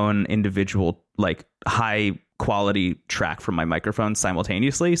my own individual like high quality track from my microphone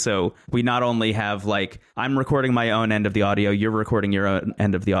simultaneously. So we not only have like, I'm recording my own end of the audio, you're recording your own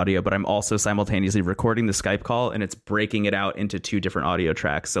end of the audio, but I'm also simultaneously recording the Skype call, and it's breaking it out into 2 different audio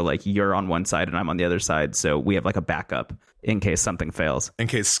tracks. So like you're on one side and I'm on the other side. So we have like a backup in case something fails. In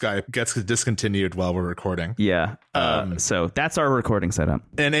case Skype gets discontinued while we're recording. Yeah. So that's our recording setup.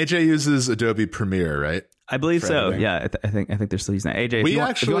 And AJ uses Adobe Premiere, right? I believe so. Editing. Yeah, I think they're still using that. AJ, if you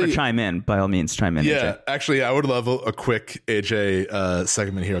want to chime in, by all means, chime in. Yeah, AJ. actually, I would love a quick AJ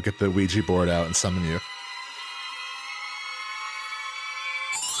segment here. I'll get the Ouija board out and summon you.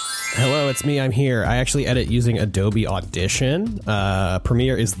 Hello, it's me. I'm here. I actually edit using Adobe Audition.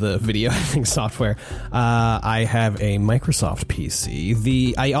 Premiere is the video editing software. I have a Microsoft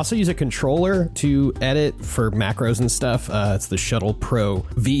PC. I also use a controller to edit for macros and stuff. It's the Shuttle Pro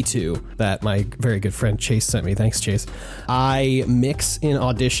V2 that my very good friend Chase sent me. Thanks, Chase. I mix in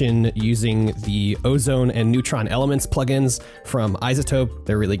Audition using the Ozone and Neutron Elements plugins from iZotope.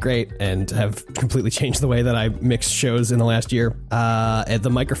 They're really great and have completely changed the way that I mix shows in the last year. The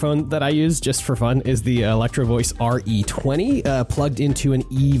microphone that I use just for fun is the Electro Voice RE20 plugged into an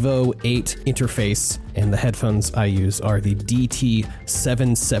Evo 8 interface, and the headphones I use are the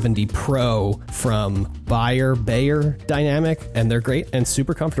DT770 Pro from Bayer Dynamic, and they're great and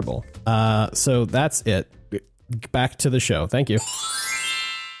super comfortable. So that's it. Back to the show. Thank you.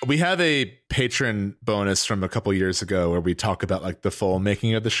 We have a patron bonus from a couple years ago where we talk about like the full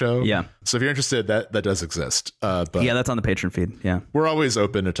making of the show. Yeah. So if you're interested, that does exist. But yeah, that's on the patron feed. Yeah. We're always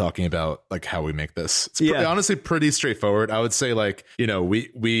open to talking about like how we make this. It's honestly pretty straightforward. I would say like,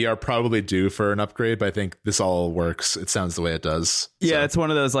 we are probably due for an upgrade, but I think this all works. It sounds the way it does. Yeah. It's one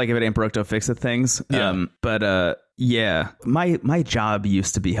of those like, if it ain't broke, don't fix it things. Yeah. Yeah, my job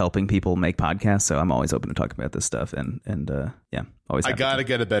used to be helping people make podcasts, so I'm always open to talk about this stuff. And always. I gotta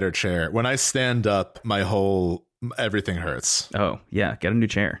get a better chair. When I stand up, everything hurts. Oh yeah, get a new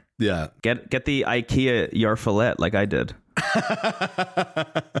chair. Yeah, get the IKEA Yarfilet like I did.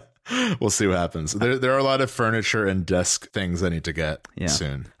 We'll see what happens. There are a lot of furniture and desk things I need to get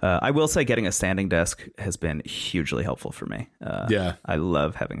soon. I will say getting a standing desk has been hugely helpful for me. I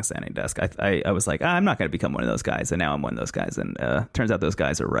love having a standing desk. I was like, I'm not going to become one of those guys. And now I'm one of those guys. And turns out those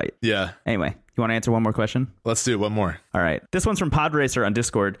guys are right. Yeah. Anyway, you want to answer one more question? Let's do one more. All right. This one's from Podracer on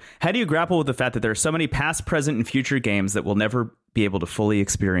Discord. How do you grapple with the fact that there are so many past, present, and future games that we'll never be able to fully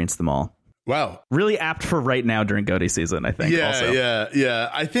experience them all? Wow. Really apt for right now during GOTY season, I think. Yeah.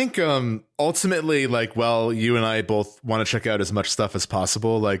 I think ultimately, like, while you and I both want to check out as much stuff as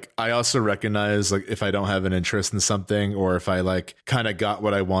possible, like, I also recognize, like, if I don't have an interest in something or if I, like, kind of got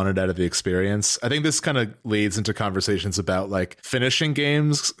what I wanted out of the experience, I think this kind of leads into conversations about, like, finishing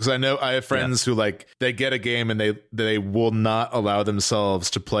games. Because I know I have friends who, like, they get a game and they will not allow themselves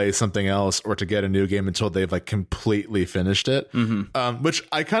to play something else or to get a new game until they've, like, completely finished it, which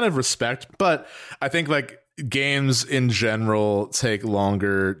I kind of respect. But I think like games in general take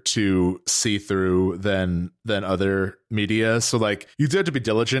longer to see through than other media. So like you do have to be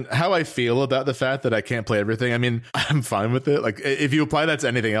diligent. How I feel about the fact that I can't play everything, I mean, I'm fine with it. Like if you apply that to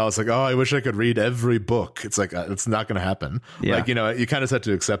anything else, like, oh, I wish I could read every book. It's like, it's not going to happen. Yeah. Like, you kind of have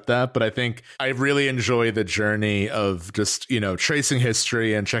to accept that. But I think I really enjoy the journey of just, tracing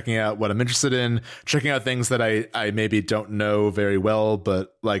history and checking out what I'm interested in, checking out things that I maybe don't know very well,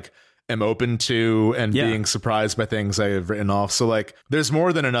 but like am open to and being surprised by things I have written off. So like there's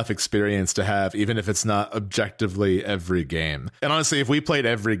more than enough experience to have, even if it's not objectively every game. And honestly, if we played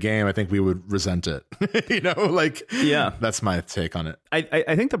every game, I think we would resent it. That's my take on it.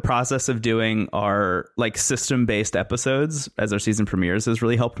 I think the process of doing our like system-based episodes as our season premieres has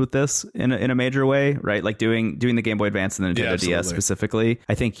really helped with this in a major way, right? Like doing the Game Boy Advance and the Nintendo DS specifically.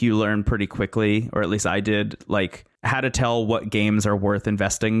 I think you learn pretty quickly, or at least I did, like how to tell what games are worth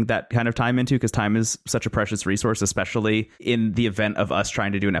investing that kind of time into, because time is such a precious resource, especially in the event of us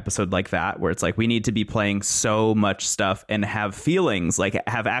trying to do an episode like that, where it's like we need to be playing so much stuff and have feelings, like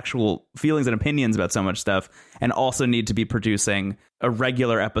have actual feelings and opinions about so much stuff, and also need to be producing a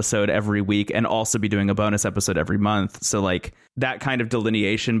regular episode every week and also be doing a bonus episode every month. So like that kind of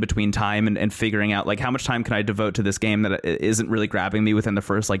delineation between time and figuring out like how much time can I devote to this game that isn't really grabbing me within the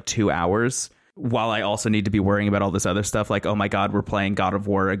first like 2 hours, while I also need to be worrying about all this other stuff, like, oh my God, we're playing God of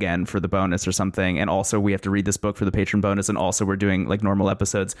War again for the bonus or something. And also we have to read this book for the patron bonus. And also we're doing like normal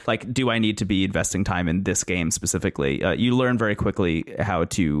episodes. Like, do I need to be investing time in this game specifically? You learn very quickly how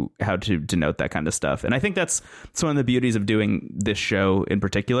to denote that kind of stuff. And I think that's one of the beauties of doing this show in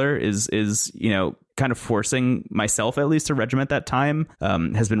particular is, kind of forcing myself at least to regiment that time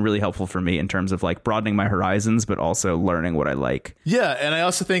has been really helpful for me in terms of like broadening my horizons, but also learning what I like. Yeah. And I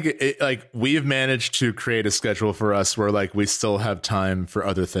also think like we've managed to create a schedule for us where like we still have time for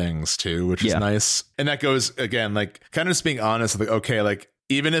other things too, which is nice. And that goes again, like kind of just being honest, like, okay, like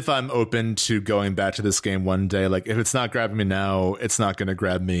even if I'm open to going back to this game one day, like if it's not grabbing me now, it's not going to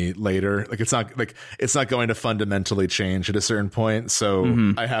grab me later. Like it's not going to fundamentally change at a certain point.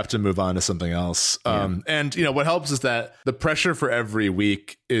 So I have to move on to something else. And you know, what helps is that the pressure for every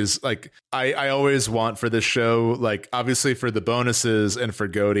week is like, I always want for this show, like obviously for the bonuses and for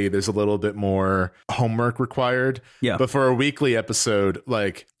GOTY, there's a little bit more homework required. Yeah. But for a weekly episode,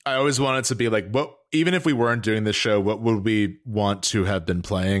 like I always want it to be like, even if we weren't doing this show, what would we want to have been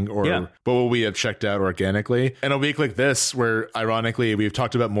playing, or what would we have checked out organically? And a week like this, where ironically we've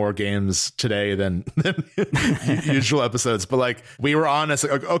talked about more games today than usual episodes, but like we were honest,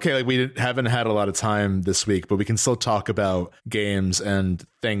 like, okay, like we haven't had a lot of time this week, but we can still talk about games and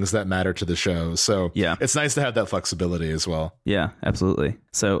things that matter to the show. So it's nice to have that flexibility as well. Yeah, absolutely.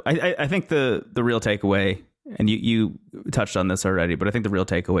 So I think the real takeaway, and you touched on this already, but I think the real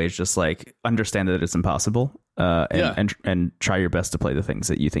takeaway is just like understand that it's impossible, and try your best to play the things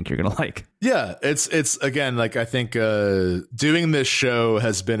that you think you're gonna like. Yeah, it's again, like I think doing this show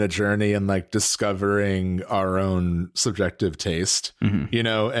has been a journey in like discovering our own subjective taste, you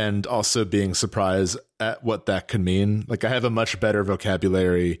know, and also being surprised at what that could mean. Like I have a much better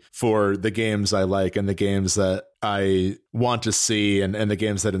vocabulary for the games I like and the games that I want to see and the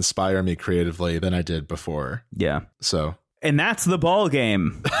games that inspire me creatively than I did before. Yeah. So. And that's the ball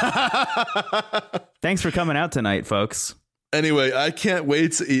game. Thanks for coming out tonight, folks. Anyway, I can't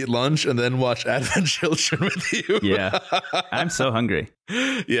wait to eat lunch and then watch Advent Children with you. Yeah. I'm so hungry.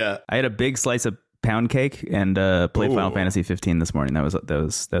 Yeah. I had a big slice of pound cake and played Final Fantasy 15 this morning.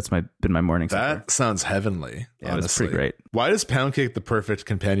 That's been my morning. That sounds heavenly. Yeah, it was pretty great. Why is pound cake the perfect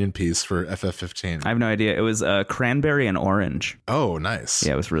companion piece for FF15? I have no idea. It was cranberry and orange. Oh, nice.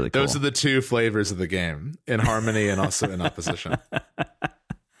 Yeah, it was really cool. Those are the two flavors of the game, in harmony and also in opposition.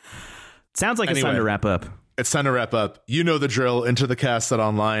 Sounds like it's time to wrap up. It's time to wrap up. You know the drill.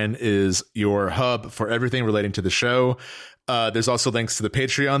 IntoTheCast.online is your hub for everything relating to the show. There's also links to the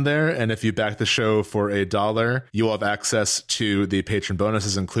Patreon there. And if you back the show for $1, you will have access to the patron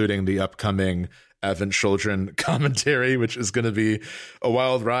bonuses, including the upcoming Advent Children commentary, which is going to be a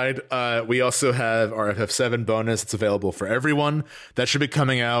wild ride. We also have our FF7 bonus. It's available for everyone. That should be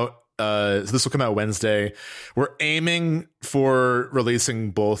coming out. So this will come out Wednesday. We're aiming for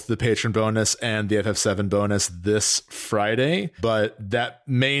releasing both the patron bonus and the FF7 bonus this Friday, but that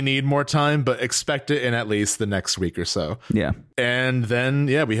may need more time, but expect it in at least the next week or so. Yeah. And then,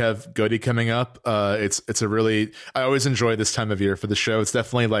 we have GOTY coming up. It's a really, I always enjoy this time of year for the show. It's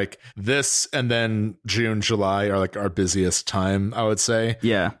definitely like this and then June, July are like our busiest time, I would say.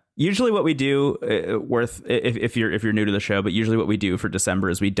 Yeah. Usually what we do if you're new to the show, but usually what we do for December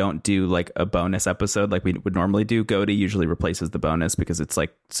is we don't do like a bonus episode like we would normally do. GOTY usually replaces the bonus because it's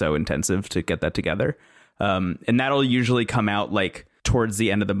like so intensive to get that together. And that'll usually come out like towards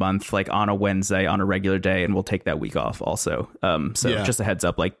the end of the month, like on a Wednesday on a regular day, and we'll take that week off also. Just a heads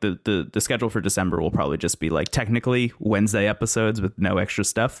up, like the schedule for December will probably just be like technically Wednesday episodes with no extra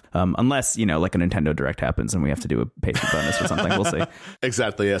stuff, unless like a Nintendo Direct happens and we have to do a patron bonus or something. We'll see.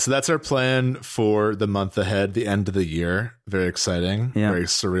 Exactly. Yeah. So that's our plan for the month ahead, the end of the year. Very exciting. Yeah. Very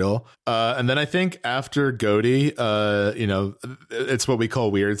surreal. And then I think after GOTY, it's what we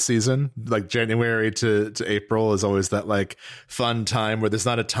call weird season. Like January to April is always that like fun time where there's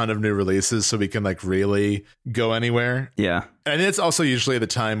not a ton of new releases, so we can like really go anywhere. Yeah. And it's also usually the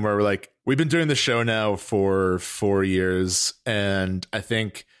time where we're like, we've been doing the show now for 4 years, and I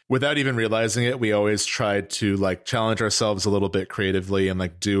think without even realizing it, we always try to like challenge ourselves a little bit creatively and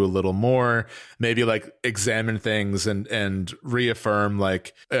like do a little more, maybe like examine things and reaffirm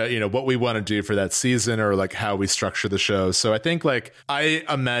like, what we want to do for that season or like how we structure the show. So I think like I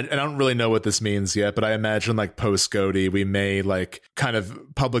imagine, and I don't really know what this means yet, but I imagine like post GOTY, we may like kind of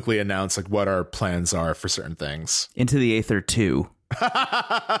publicly announce like what our plans are for certain things. Into the Aether 2.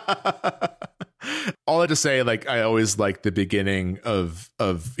 All I to say, like, I always like the beginning of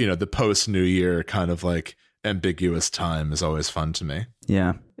the post New Year kind of like ambiguous time is always fun to me.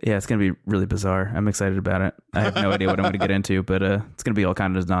 Yeah, it's gonna be really bizarre. I'm excited about it. I have no idea what I'm gonna get into, but it's gonna be all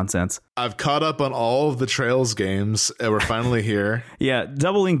kind of nonsense. I've caught up on all of the Trails games, and we're finally here. Yeah,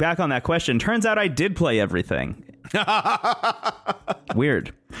 doubling back on that question, turns out I did play everything.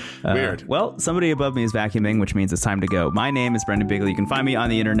 Weird. Weird. Well, somebody above me is vacuuming, which means it's time to go. My name is Brendan Bigley. You can find me on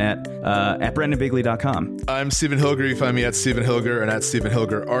the internet at brendanbigley.com. I'm Stephen Hilger. You find me at Stephen Hilger and at Stephen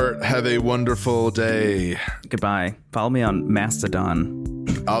Hilger Art. Have a wonderful day. Goodbye. Follow me on Mastodon.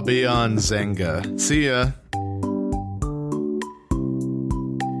 I'll be on Zanga. See ya.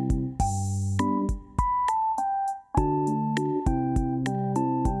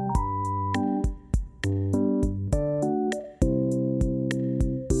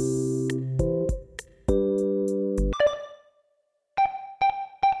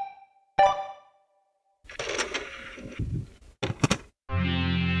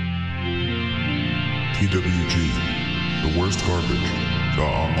 TWG, the worst garbage,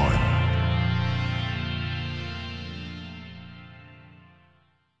 online.